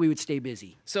recession, I think we would stay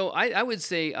busy. So I would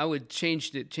say I would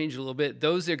change it a little bit.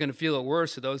 Those that are going to feel it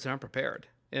worse are those that aren't prepared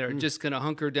and are just going to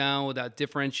hunker down without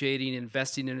differentiating,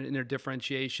 investing in their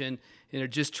differentiation, and are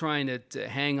just trying to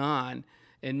hang on.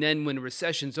 And then when the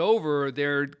recession's over,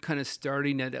 they're kind of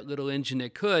starting at that little engine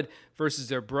that could versus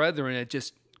their brethren that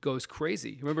just goes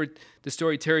crazy. Remember the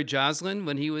story Terry Joslin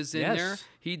when he was in there?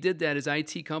 He did that. His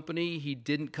IT company, he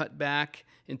didn't cut back.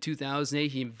 In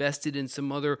 2008, he invested in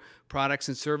some other products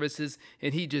and services,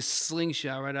 and he just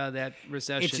slingshot right out of that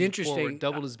recession. It's interesting. Forward,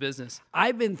 doubled his business.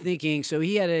 I've been thinking, so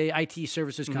he had a IT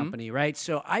services company, right?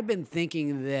 So I've been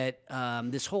thinking that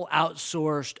this whole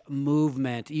outsourced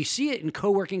movement, you see it in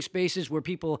co-working spaces where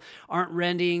people aren't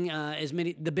renting as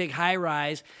many, the big high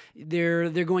rise, they're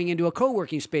going into a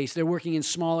co-working space. They're working in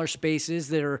smaller spaces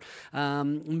that are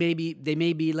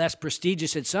maybe less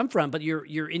prestigious at some front, but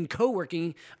you're in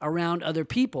co-working around other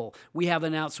people. We have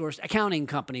an outsourced accounting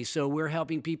company, so we're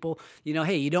helping people,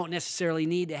 hey, you don't necessarily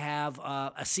need to have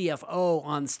a CFO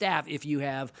on staff if you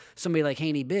have somebody like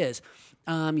Haney Biz.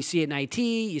 You see it in IT,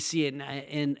 you see it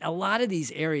in a lot of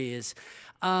these areas.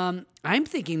 I'm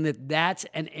thinking that that's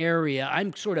an area,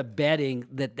 I'm sort of betting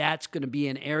that that's going to be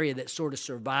an area that sort of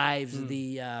survives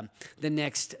the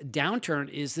next downturn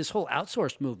is this whole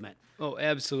outsourced movement. Oh,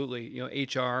 absolutely.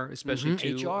 HR, especially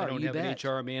too. HR, I don't have an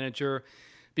HR manager.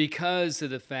 Because of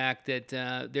the fact that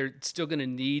they're still going to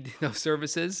need those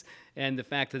services and the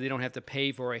fact that they don't have to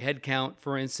pay for a headcount,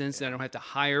 for instance, and I don't have to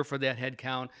hire for that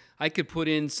headcount. I could put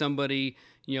in somebody,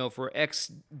 for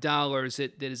X dollars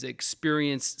that is an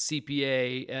experienced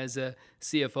CPA as a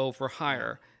CFO for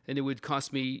hire. And it would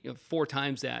cost me 4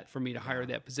 times that for me to hire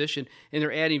that position. And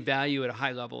they're adding value at a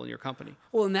high level in your company.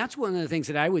 Well, and that's one of the things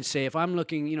that I would say if I'm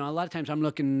looking, a lot of times I'm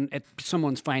looking at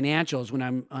someone's financials when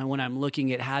I'm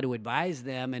looking at how to advise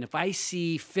them. And if I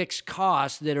see fixed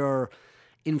costs that are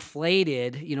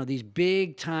inflated, these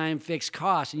big time fixed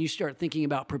costs, and you start thinking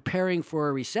about preparing for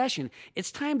a recession,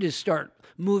 it's time to start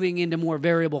moving into more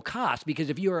variable costs, because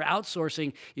if you are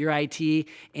outsourcing your IT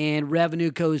and revenue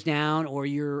goes down or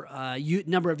your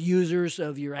number of users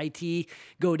of your IT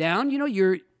go down,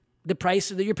 the price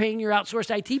that you're paying your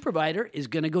outsourced IT provider is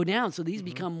going to go down. So these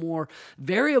become more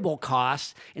variable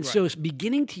costs. And so it's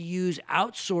beginning to use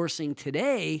outsourcing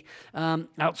today,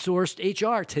 outsourced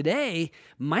HR today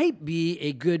might be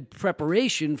a good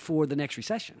preparation for the next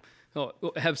recession. Oh,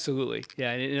 absolutely.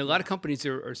 Yeah. And a lot of companies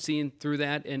are seeing through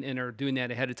that and are doing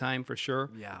that ahead of time for sure.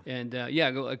 Yeah. And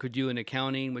I could do in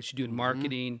accounting, what you do in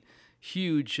marketing,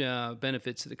 huge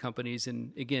benefits to the companies.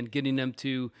 And again, getting them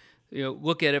to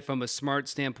look at it from a smart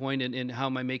standpoint and how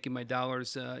am I making my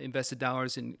dollars, invested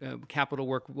dollars in capital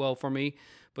work well for me,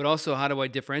 but also how do I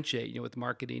differentiate, with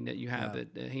marketing that you have at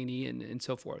Haney and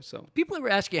so forth. So people ever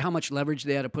ask you how much leverage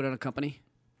they had to put on a company?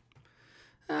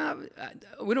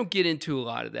 We don't get into a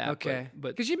lot of that. Okay,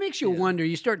 but because it makes you wonder.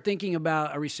 You start thinking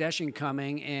about a recession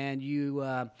coming, and you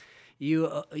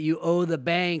owe the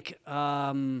bank.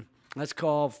 Let's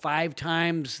call 5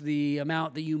 times the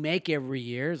amount that you make every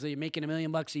year. So you're making $1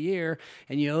 million a year,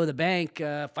 and you owe the bank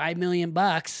 $5 million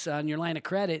on your line of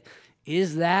credit.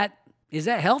 Is that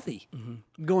healthy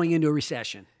going into a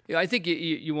recession? Yeah, I think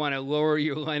you want to lower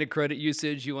your line of credit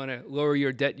usage. You want to lower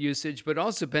your debt usage, but it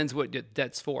also depends what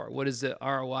debt's for. What is the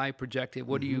ROI projected?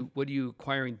 What are you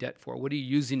acquiring debt for? What are you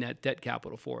using that debt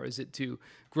capital for? Is it to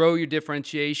grow your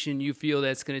differentiation? You feel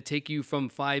that's going to take you from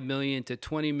 $5 million to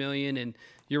 $20 million, and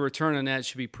your return on that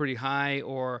should be pretty high,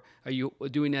 or are you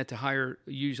doing that to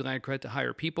use your line of credit to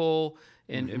hire people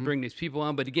and bring these people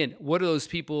on? But again, what are those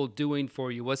people doing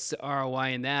for you? What's the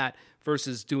ROI in that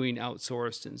versus doing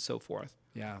outsourced and so forth?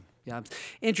 Yeah.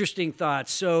 Interesting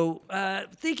thoughts. So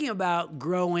thinking about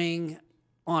growing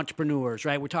entrepreneurs,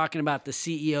 right? We're talking about the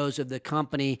CEOs of the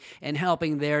company and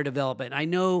helping their development. I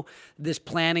know this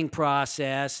planning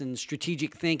process and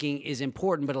strategic thinking is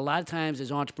important, but a lot of times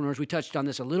as entrepreneurs, we touched on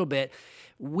this a little bit,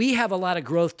 we have a lot of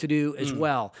growth to do as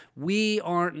well. We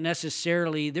aren't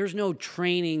necessarily, there's no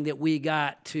training that we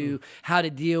got to how to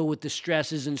deal with the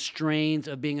stresses and strains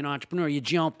of being an entrepreneur. You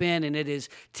jump in and it is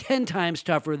 10 times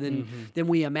tougher than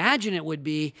we imagine it would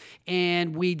be,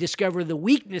 and we discover the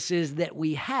weaknesses that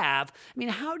we have. I mean,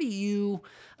 how do you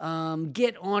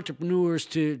get entrepreneurs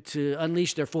to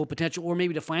unleash their full potential, or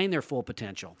maybe to find their full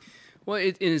potential? Well,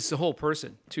 it's the whole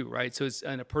person too, right? So it's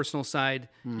on a personal side.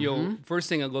 First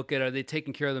thing I look at, are they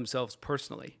taking care of themselves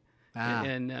personally?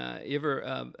 And you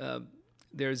ever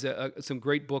There's some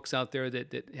great books out there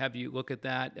that have you look at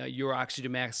that. Your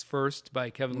Oxygen Max First by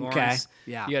Kevin Lawrence.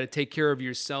 Yeah. You got to take care of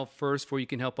yourself first before you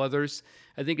can help others.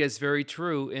 I think that's very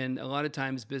true. And a lot of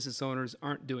times business owners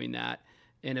aren't doing that.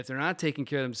 And if they're not taking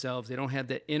care of themselves, they don't have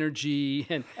that energy.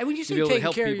 And when you to say be able to taking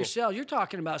help care of people. yourself, you're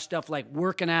talking about stuff like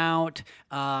working out,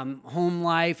 home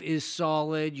life is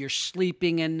solid, you're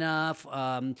sleeping enough,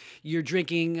 you're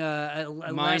drinking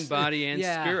Mind, body, and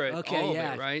spirit, all of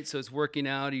it, right? So it's working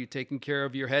out. Are you taking care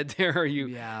of your head there? Are you?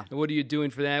 Yeah. What are you doing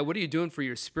for that? What are you doing for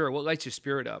your spirit? What lights your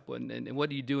spirit up? And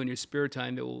what do you do in your spare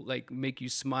time that will like make you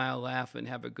smile, laugh, and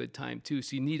have a good time too?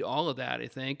 So you need all of that, I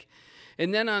think.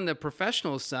 And then on the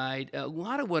professional side, a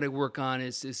lot of what I work on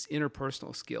is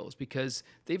interpersonal skills because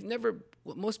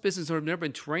most business owners have never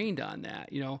been trained on that.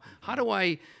 How do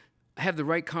I have the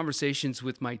right conversations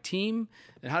with my team?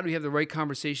 And how do we have the right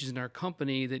conversations in our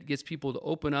company that gets people to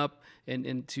open up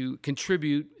and to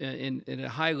contribute in a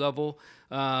high level,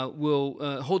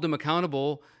 will hold them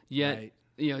accountable, yet Right.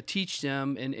 Teach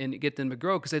them and get them to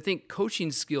grow. Because I think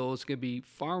coaching skills can be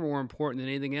far more important than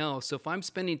anything else. So if I'm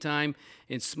spending time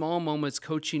in small moments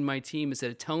coaching my team instead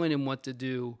of telling them what to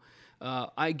do,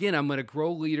 I'm going to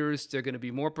grow leaders. They're going to be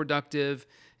more productive,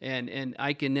 and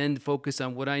I can then focus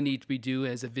on what I need to do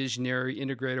as a visionary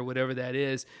integrator, whatever that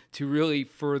is, to really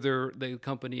further the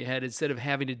company ahead instead of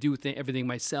having to do everything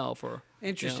myself.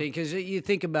 Interesting, because you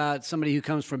think about somebody who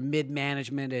comes from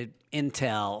mid-management at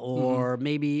Intel, or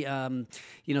maybe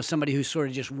somebody who's sort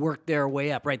of just worked their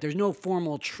way up. Right? There's no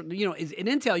formal, at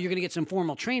Intel you're going to get some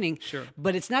formal training, Sure,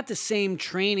 but it's not the same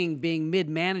training being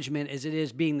mid-management as it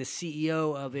is being the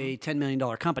CEO of a $10 million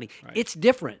company. Right. It's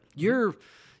different. There's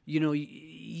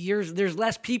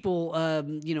less people,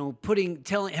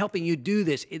 helping you do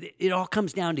this. It all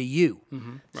comes down to you.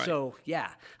 Right. So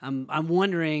yeah, I'm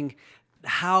wondering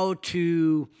how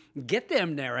to get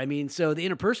them there. I mean, so the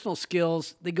interpersonal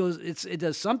skills, it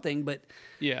does something, but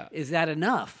yeah, is that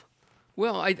enough?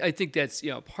 Well, I think that's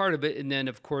part of it, and then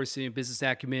of course business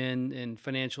acumen and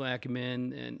financial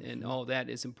acumen and all that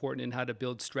is important, and how to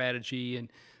build strategy,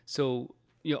 and so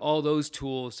all those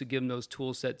tools, to give them those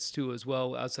tool sets too as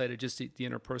well, outside of just the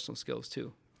interpersonal skills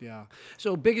too. Yeah.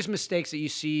 So biggest mistakes that you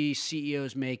see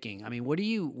CEOs making. I mean, what do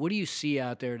you see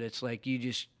out there that's like you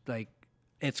just like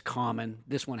it's common?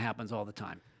 This one happens all the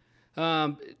time.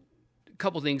 A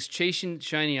couple things: chasing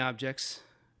shiny objects.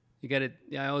 You got to.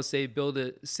 I always say, build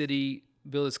a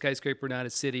skyscraper, not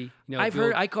a city.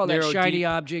 I call that shiny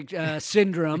object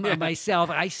syndrome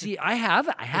myself. I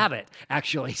have it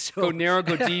actually. So go narrow,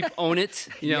 go deep, own it.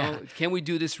 Can we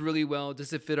do this really well?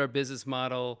 Does it fit our business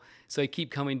model? So I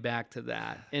keep coming back to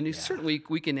that. And certainly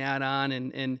we can add on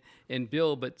and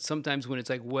build, but sometimes when it's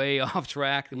like way off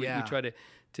track, we try to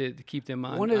keep them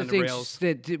on the rails. One of the things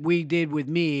that we did with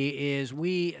me is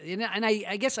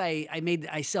I guess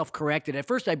I self-corrected. At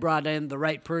first I brought in the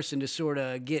right person to sort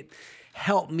of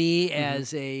help me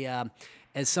as a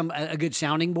good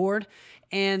sounding board.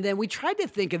 And then we tried to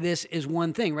think of this as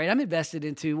one thing, right? I'm invested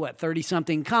into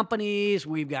 30-something companies.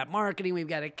 We've got marketing, we've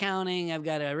got accounting, I've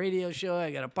got a radio show,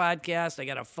 I got a podcast, I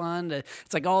got a fund.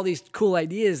 It's like all these cool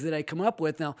ideas that I come up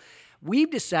with. Now, we've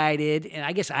decided, and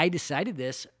I guess I decided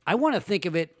this, I want to think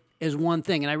of it as one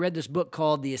thing. And I read this book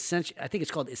called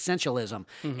Essentialism.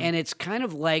 And it's kind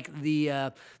of like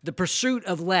the pursuit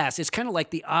of less. It's kind of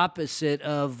like the opposite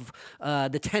of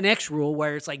the 10X rule,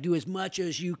 where it's like do as much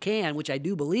as you can, which I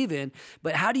do believe in,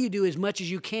 but how do you do as much as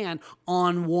you can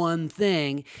on one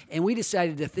thing? And we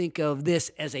decided to think of this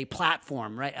as a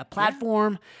platform, right? A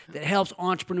platform that helps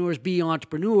entrepreneurs be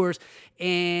entrepreneurs,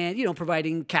 and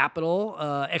providing capital,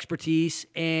 expertise,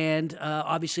 and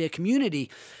obviously a community.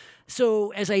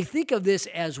 So as I think of this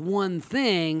as one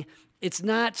thing, it's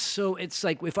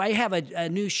like if I have a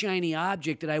new shiny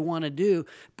object that I want to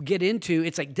get into,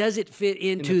 it's like, does it fit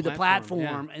into the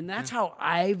platform? Yeah. And that's how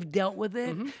I've dealt with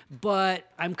it. But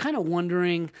I'm kind of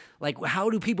wondering, like, how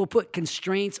do people put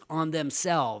constraints on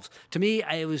themselves? To me,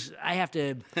 I have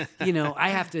to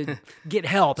get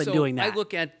help in doing that. I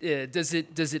look at, does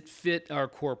it fit our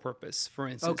core purpose, for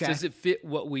instance? Okay. Does it fit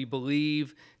what we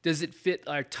believe? Does it fit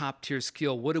our top tier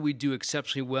skill? What do we do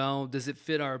exceptionally well? Does it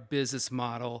fit our business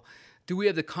model? Do we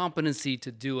have the competency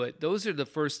to do it? Those are the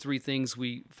first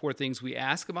four things we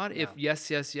ask about. Yeah. If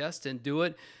yes, then do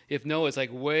it. If no, it's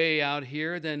like way out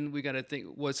here, then we got to think,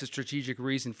 what's the strategic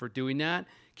reason for doing that?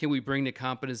 Can we bring the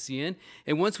competency in?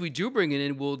 And once we do bring it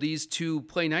in, will these two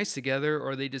play nice together, or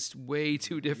are they just way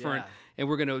too different? Yeah. And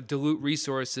we're going to dilute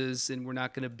resources, and we're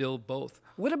not going to build both.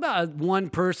 What about one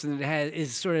person that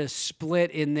is sort of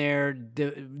split in their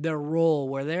role,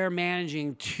 where they're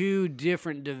managing two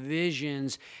different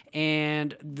divisions,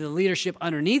 and the leadership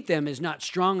underneath them is not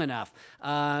strong enough?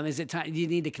 Is it time? Do you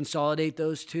need to consolidate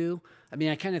those two? I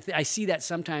mean, I see that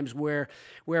sometimes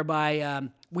whereby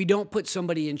we don't put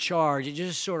somebody in charge. It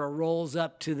just sort of rolls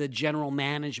up to the general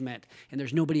management, and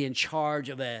there's nobody in charge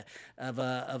of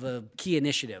a key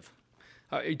initiative.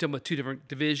 Are you talking about two different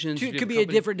divisions? It could be a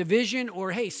different division,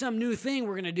 or hey, some new thing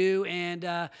we're going to do,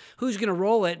 and who's going to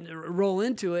roll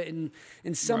into it,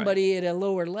 and somebody at a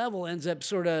lower level ends up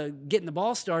sort of getting the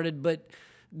ball started, but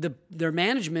their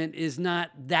management is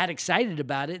not that excited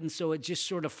about it, and so it just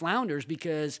sort of flounders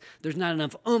because there's not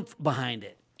enough oomph behind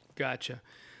it. Gotcha.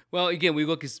 Well, again, we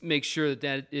look to make sure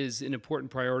that is an important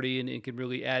priority and can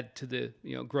really add to the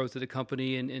growth of the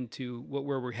company and to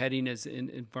where we're heading as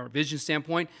from our vision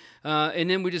standpoint. And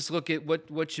then we just look at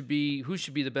who should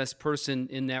be the best person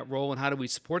in that role, and how do we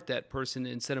support that person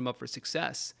and set them up for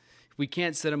success. If we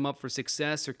can't set them up for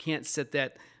success, or can't set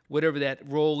that whatever that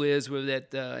role is, whatever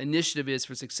that initiative is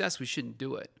for success, we shouldn't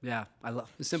do it. Yeah, I love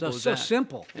it. As simple as so that.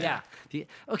 Simple. Yeah.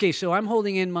 Okay, so I'm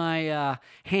holding in my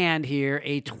hand here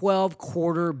a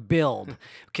 12-quarter build.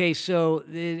 Okay, so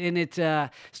and it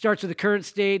starts with the current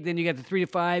state, then you got the 3 to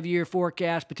 5 year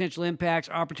forecast, potential impacts,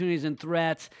 opportunities and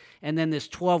threats, and then this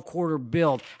 12-quarter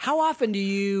build. How often do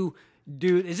you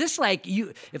is this like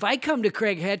you? If I come to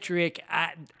Craig Hetrick,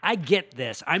 I get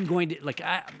this. I'm going to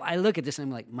I look at this and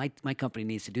I'm like, my company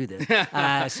needs to do this.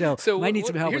 So I need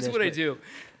some help with this. Here's what I do.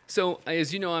 So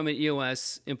as you know, I'm an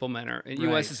EOS implementer, and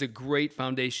EOS Right. is a great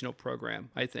foundational program,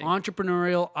 I think.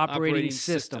 Entrepreneurial operating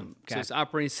system. So it's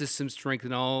operating system strength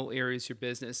in all areas of your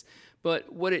business.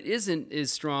 But what it isn't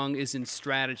as strong is in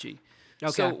strategy.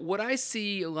 Okay. So what I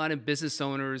see a lot of business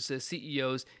owners,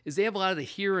 CEOs, is they have a lot of the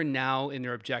here and now in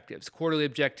their objectives, quarterly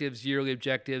objectives, yearly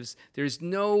objectives. There's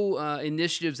no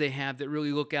initiatives they have that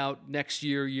really look out next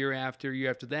year, year after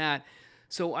that.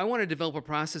 So I want to develop a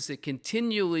process that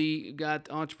continually got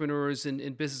entrepreneurs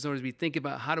and business owners to be thinking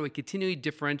about, how do I continually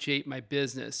differentiate my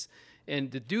business?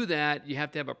 And to do that, you have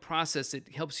to have a process that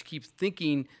helps you keep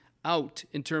thinking out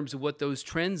in terms of what those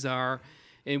trends are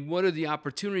and what are the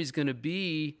opportunities going to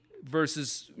be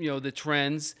versus the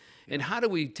trends, and how do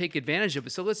we take advantage of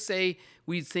it? So let's say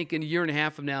we think in a year and a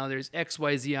half from now there's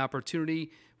XYZ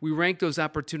opportunity. We rank those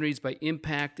opportunities by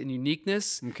impact and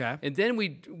uniqueness. Okay. And then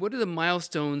what are the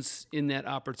milestones in that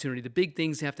opportunity? The big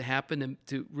things have to happen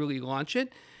to really launch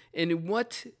it. And in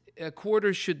what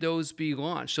quarter should those be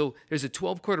launched? So there's a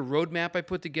 12-quarter roadmap I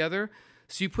put together.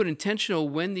 So you put intentional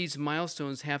when these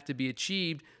milestones have to be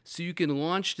achieved so you can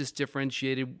launch this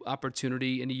differentiated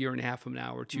opportunity in a year and a half from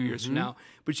now or 2 years from now.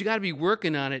 But you got to be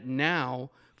working on it now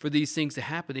for these things to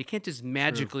happen. They can't just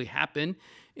magically happen.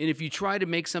 And if you try to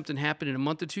make something happen in a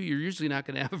month or two, you're usually not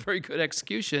going to have a very good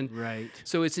execution. Right.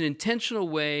 So it's an intentional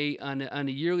way on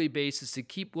a yearly basis to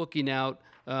keep looking out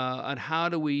on how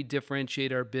do we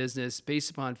differentiate our business based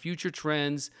upon future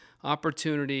trends,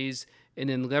 opportunities, and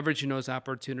then leveraging those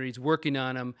opportunities, working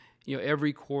on them,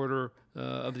 every quarter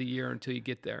of the year until you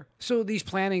get there. So these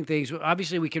planning things,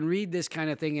 obviously, we can read this kind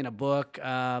of thing in a book,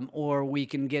 or we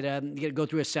can go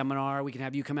through a seminar. We can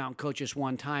have you come out and coach us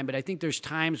one time. But I think there's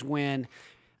times when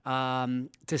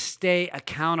to stay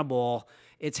accountable,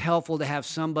 it's helpful to have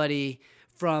somebody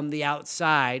from the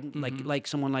outside, like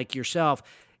someone like yourself,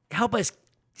 help us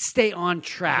stay on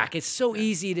track. It's so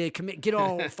easy to get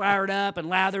all fired up and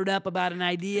lathered up about an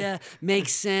idea,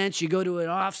 makes sense. You go to an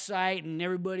offsite and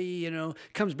everybody,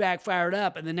 comes back fired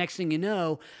up, and the next thing you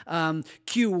know,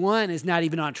 Q1 is not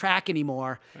even on track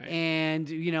anymore. Right. And,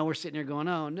 we're sitting there going,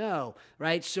 oh no,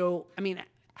 right? So, I mean,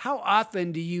 how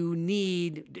often do we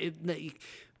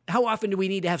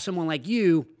need to have someone like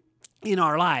you in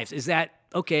our lives? Is that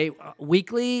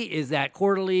weekly? Is that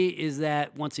quarterly? Is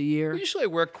that once a year? Usually I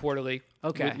work quarterly.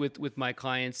 Okay. With my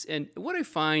clients. And what I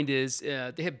find is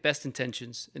they have best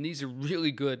intentions. And these are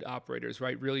really good operators,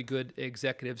 right? Really good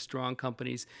executives, strong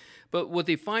companies. But what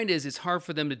they find is it's hard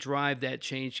for them to drive that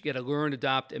change. You got to learn,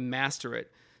 adopt, and master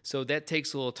it. So that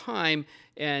takes a little time.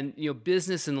 and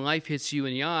business and life hits you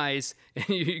in the eyes, and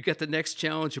you got the next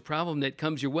challenge or problem that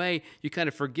comes your way, you kind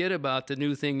of forget about the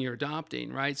new thing you're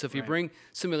adopting, right? So if you bring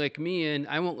somebody like me in,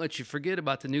 I won't let you forget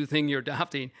about the new thing you're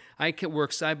adopting. I can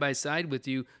work side by side with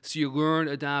you, so you learn,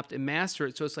 adopt, and master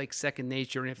it. So it's like second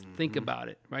nature, and you have to think about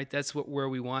it, right? That's where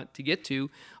we want to get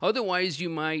to. Otherwise, you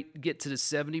might get to the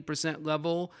 70%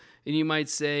 level, and you might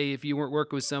say, if you weren't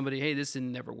working with somebody, hey, this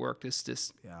didn't never work.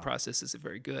 This process isn't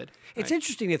very good. It's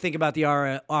interesting to think about the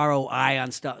ROI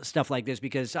on stuff like this,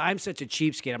 because I'm such a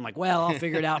cheapskate. I'm like, well, I'll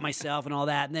figure it out myself and all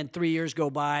that. And then 3 years go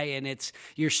by and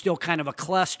you're still kind of a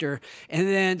cluster. And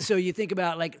then so you think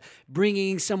about like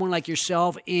bringing someone like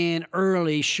yourself in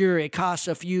early. Sure, it costs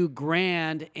a few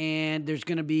grand and there's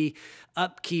going to be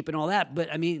upkeep and all that.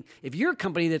 But I mean, if you're a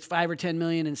company that's 5 or 10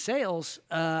 million in sales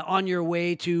on your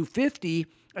way to 50,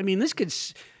 I mean, this could,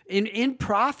 in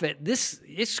profit, this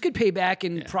could pay back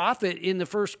in profit in the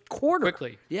first quarter.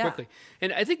 Quickly.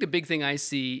 And I think the big thing I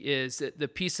see is that the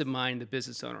peace of mind the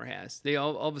business owner has. They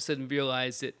all of a sudden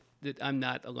realize that I'm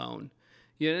not alone.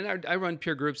 And I run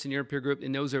peer groups, and you're a peer group,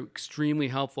 and those are extremely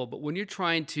helpful. But when you're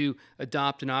trying to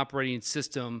adopt an operating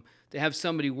system, to have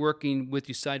somebody working with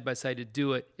you side by side to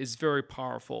do it is very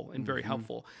powerful and very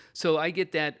helpful. So I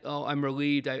get that, I'm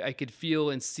relieved. I could feel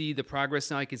and see the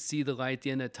progress now. I can see the light at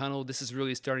the end of the tunnel. This is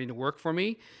really starting to work for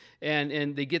me.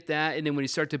 And they get that. And then when you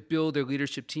start to build their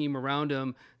leadership team around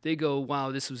them, they go,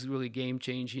 wow, this was really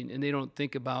game-changing. And they don't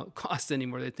think about cost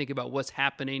anymore. They think about what's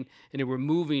happening, and we're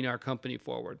moving our company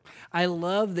forward. I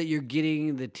love that you're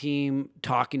getting the team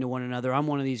talking to one another. I'm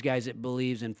one of these guys that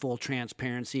believes in full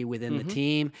transparency within the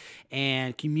team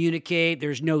and communicate.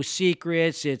 There's no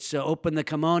secrets. It's open the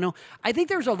kimono. I think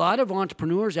there's a lot of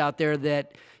entrepreneurs out there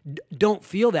that don't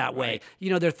feel that way.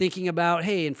 They're thinking about,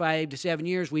 hey, in 5 to 7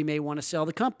 years, we may want to sell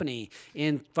the company.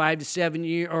 In 5 to 7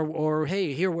 years, or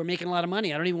hey, here, we're making a lot of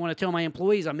money. I don't even want to tell my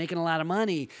employees I'm making a lot of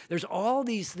money. There's all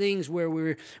these things where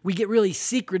we get really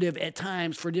secretive at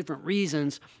times for different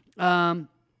reasons. Are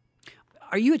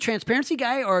you a transparency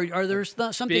guy, or are there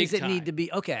some things that need to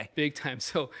be, okay? Big time.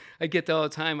 So I get that all the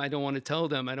time. I don't want to tell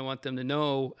them. I don't want them to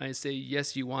know. I say,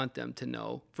 yes, you want them to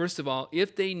know. First of all,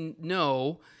 if they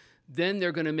know, then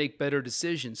they're going to make better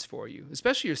decisions for you,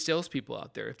 especially your salespeople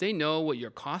out there. If they know what your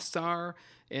costs are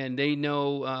and they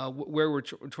know where we're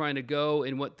trying to go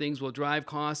and what things will drive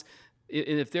costs,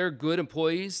 and if they're good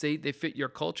employees, they fit your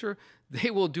culture, they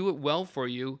will do it well for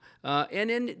you. And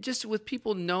then just with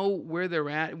people know where they're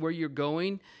at, where you're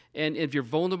going, and if you're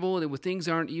vulnerable and if things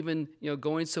aren't even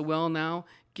going so well now,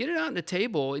 get it out on the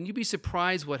table, and you'd be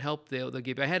surprised what help they'll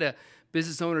give you. I had a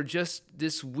business owner just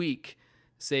this week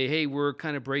say, hey, we're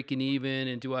kind of breaking even,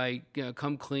 and do I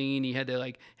come clean? He had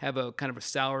to have a kind of a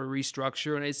salary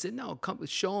restructure. And I said, no,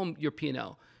 show them your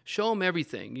P&L. Show them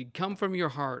everything. You come from your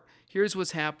heart. Here's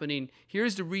what's happening.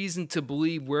 Here's the reason to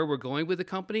believe where we're going with the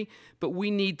company, but we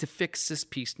need to fix this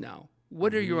piece now.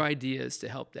 What are your ideas to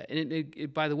help that? And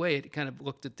it, by the way, it kind of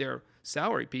looked at their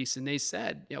salary piece, and they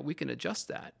said, yeah, we can adjust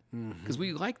that because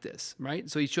we like this, right?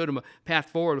 So he showed them a path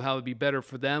forward, how it would be better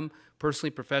for them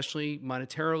personally, professionally,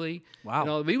 monetarily.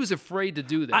 Wow. He was afraid to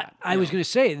do that. I was going to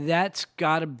say, that's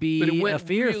got to be but it went a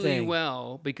fear really thing.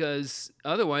 well, because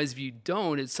otherwise, if you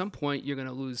don't, at some point, you're going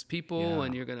to lose people,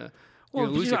 and you're going to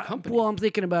lose your company. Well, I'm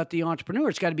thinking about the entrepreneur.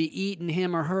 It's got to be eating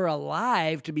him or her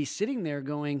alive to be sitting there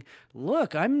going,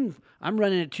 look, I'm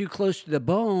running it too close to the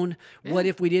bone. Yeah. What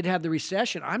if we did have the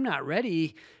recession? I'm not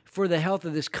ready for the health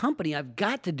of this company. I've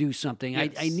got to do something.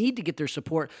 Yes. I need to get their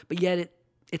support. But yet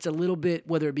it's a little bit,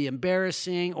 whether it be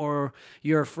embarrassing or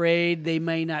you're afraid they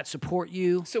may not support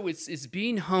you. So it's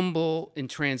being humble and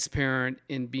transparent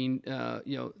and being,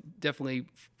 definitely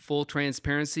full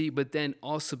transparency, but then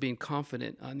also being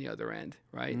confident on the other end,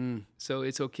 right? So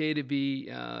it's okay to be,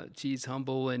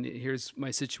 humble, and here's my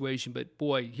situation, but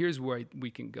boy, here's where we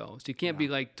can go. So you can't be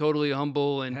totally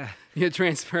humble and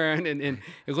transparent and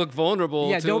look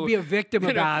vulnerable. Yeah, don't be a victim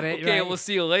about it. Okay, right? we'll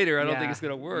see you later. I don't think it's going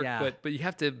to work. Yeah. But you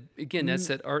have to, again, that's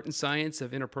that art and science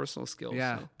of interpersonal skills.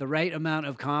 Yeah, so. The right amount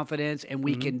of confidence, and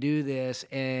we can do this.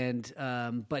 And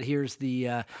but here's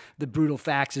the brutal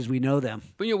facts as we know them.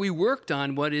 But we worked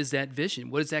on what is that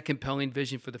vision? What is that compelling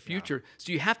vision for the future? Yeah.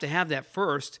 So you have to have that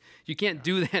first. You can't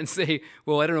do that and say,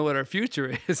 well, I don't know what our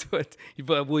future is, but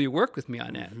will you work with me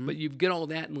on that? But you get all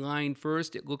that in line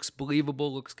first. It looks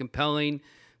believable, looks compelling.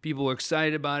 People are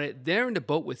excited about it. They're in the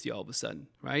boat with you all of a sudden,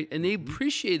 right? And they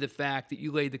appreciate the fact that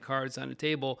you laid the cards on the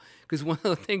table, because one of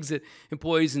the things that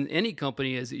employees in any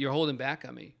company is that you're holding back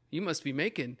on me. You must be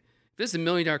making, if this is $1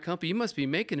 million company, you must be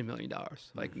making $1 million.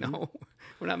 Like, no,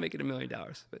 we're not making $1 million.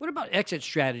 But. What about exit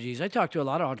strategies? I talk to a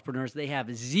lot of entrepreneurs. They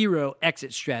have zero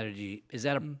exit strategy. Is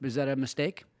that a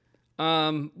mistake?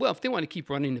 Well, if they want to keep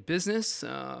running the business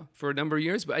for a number of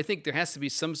years, but I think there has to be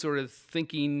some sort of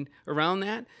thinking around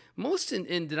that. Most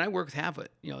that I work with have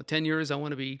it. 10 years I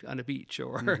want to be on a beach,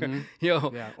 or I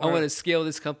want to scale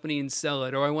this company and sell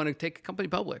it, or I want to take a company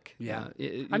public. Yeah,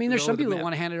 I mean, there's some people that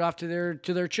want to hand it off to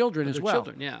their children as well.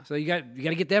 Children, yeah. So you got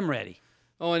to get them ready.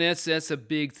 Oh, and that's a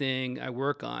big thing I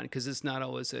work on, because it's not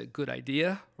always a good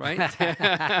idea, right?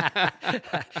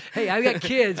 Hey, I've got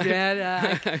kids,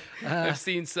 man. I've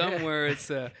seen some where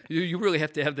it's you really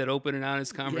have to have that open and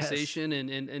honest conversation.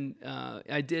 Yes. And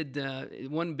I did.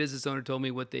 One business owner told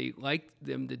me what they like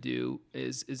them to do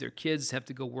is their kids have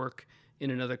to go work in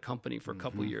another company for a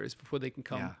couple of years before they can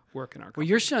come work in our company. Well,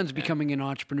 your son's becoming an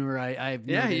entrepreneur. I've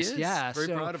noticed. He is. Yeah, Very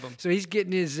proud of him. So he's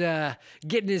getting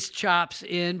his chops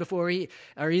in before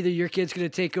are either your kids going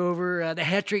to take over the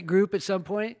Hetrick Group at some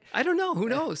point? I don't know. Who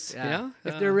knows?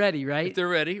 If they're ready, right? If they're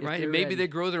ready, right? They're And maybe ready. they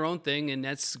grow their own thing, and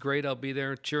that's great. I'll be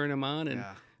there cheering them on and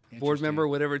board Interesting. member,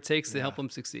 whatever it takes to help them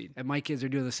succeed. And my kids are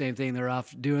doing the same thing. They're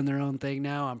off doing their own thing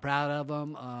now. I'm proud of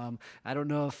them. I don't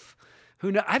know if.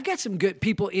 Who know? I've got some good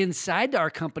people inside our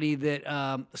company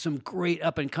that some great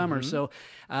up and comers. So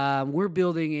we're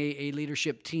building a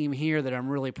leadership team here that I'm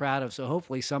really proud of. So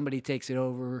hopefully somebody takes it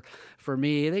over for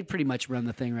me. They pretty much run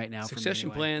the thing right now.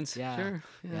 Succession for me anyway. plans. Yeah, Sure.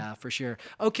 yeah, for sure.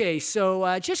 Okay,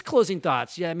 so just closing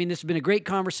thoughts. Yeah, I mean, this has been a great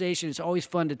conversation. It's always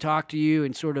fun to talk to you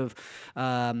and sort of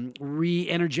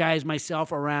re-energize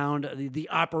myself around the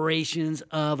operations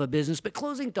of a business. But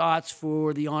closing thoughts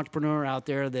for the entrepreneur out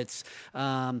there that's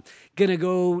going to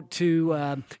go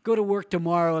to work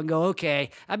tomorrow and go,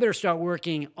 okay, I better start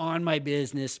working on my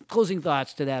business. Closing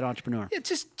thoughts to that entrepreneur. Yeah,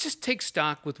 just take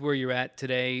stock with where you're at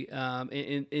today,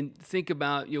 and think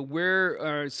about where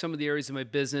are some of the areas of my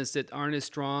business that aren't as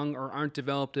strong or aren't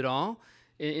developed at all,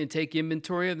 and take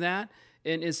inventory of that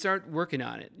and start working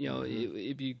on it.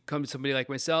 If you come to somebody like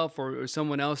myself or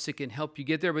someone else that can help you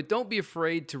get there, but don't be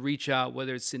afraid to reach out,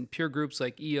 whether it's in peer groups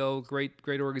like EO, great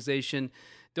organization.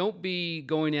 Don't be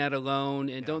going at alone,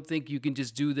 and don't think you can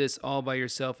just do this all by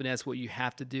yourself and that's what you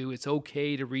have to do. It's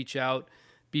okay to reach out,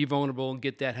 be vulnerable, and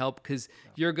get that help, because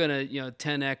you're going to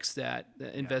 10x that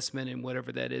investment in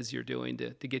whatever that is you're doing to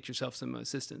get yourself some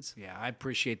assistance. Yeah, I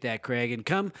appreciate that, Craig. And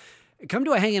come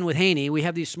to a Hanging with Haney. We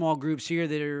have these small groups here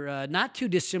that are not too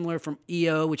dissimilar from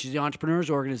EO, which is the Entrepreneurs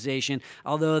Organization,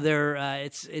 although they're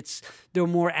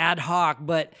more ad hoc.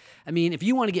 But I mean, if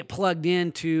you want to get plugged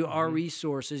into our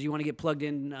resources, you want to get plugged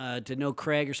in to know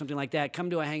Craig or something like that, come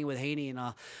to a Hanging with Haney, and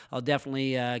I'll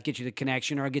definitely get you the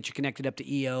connection, or I'll get you connected up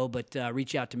to EO. But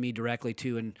reach out to me directly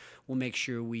too, and we'll make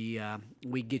sure we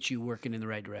get you working in the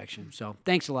right direction. So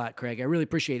thanks a lot, Craig. I really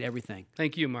appreciate everything.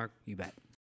 Thank you, Mark. You bet.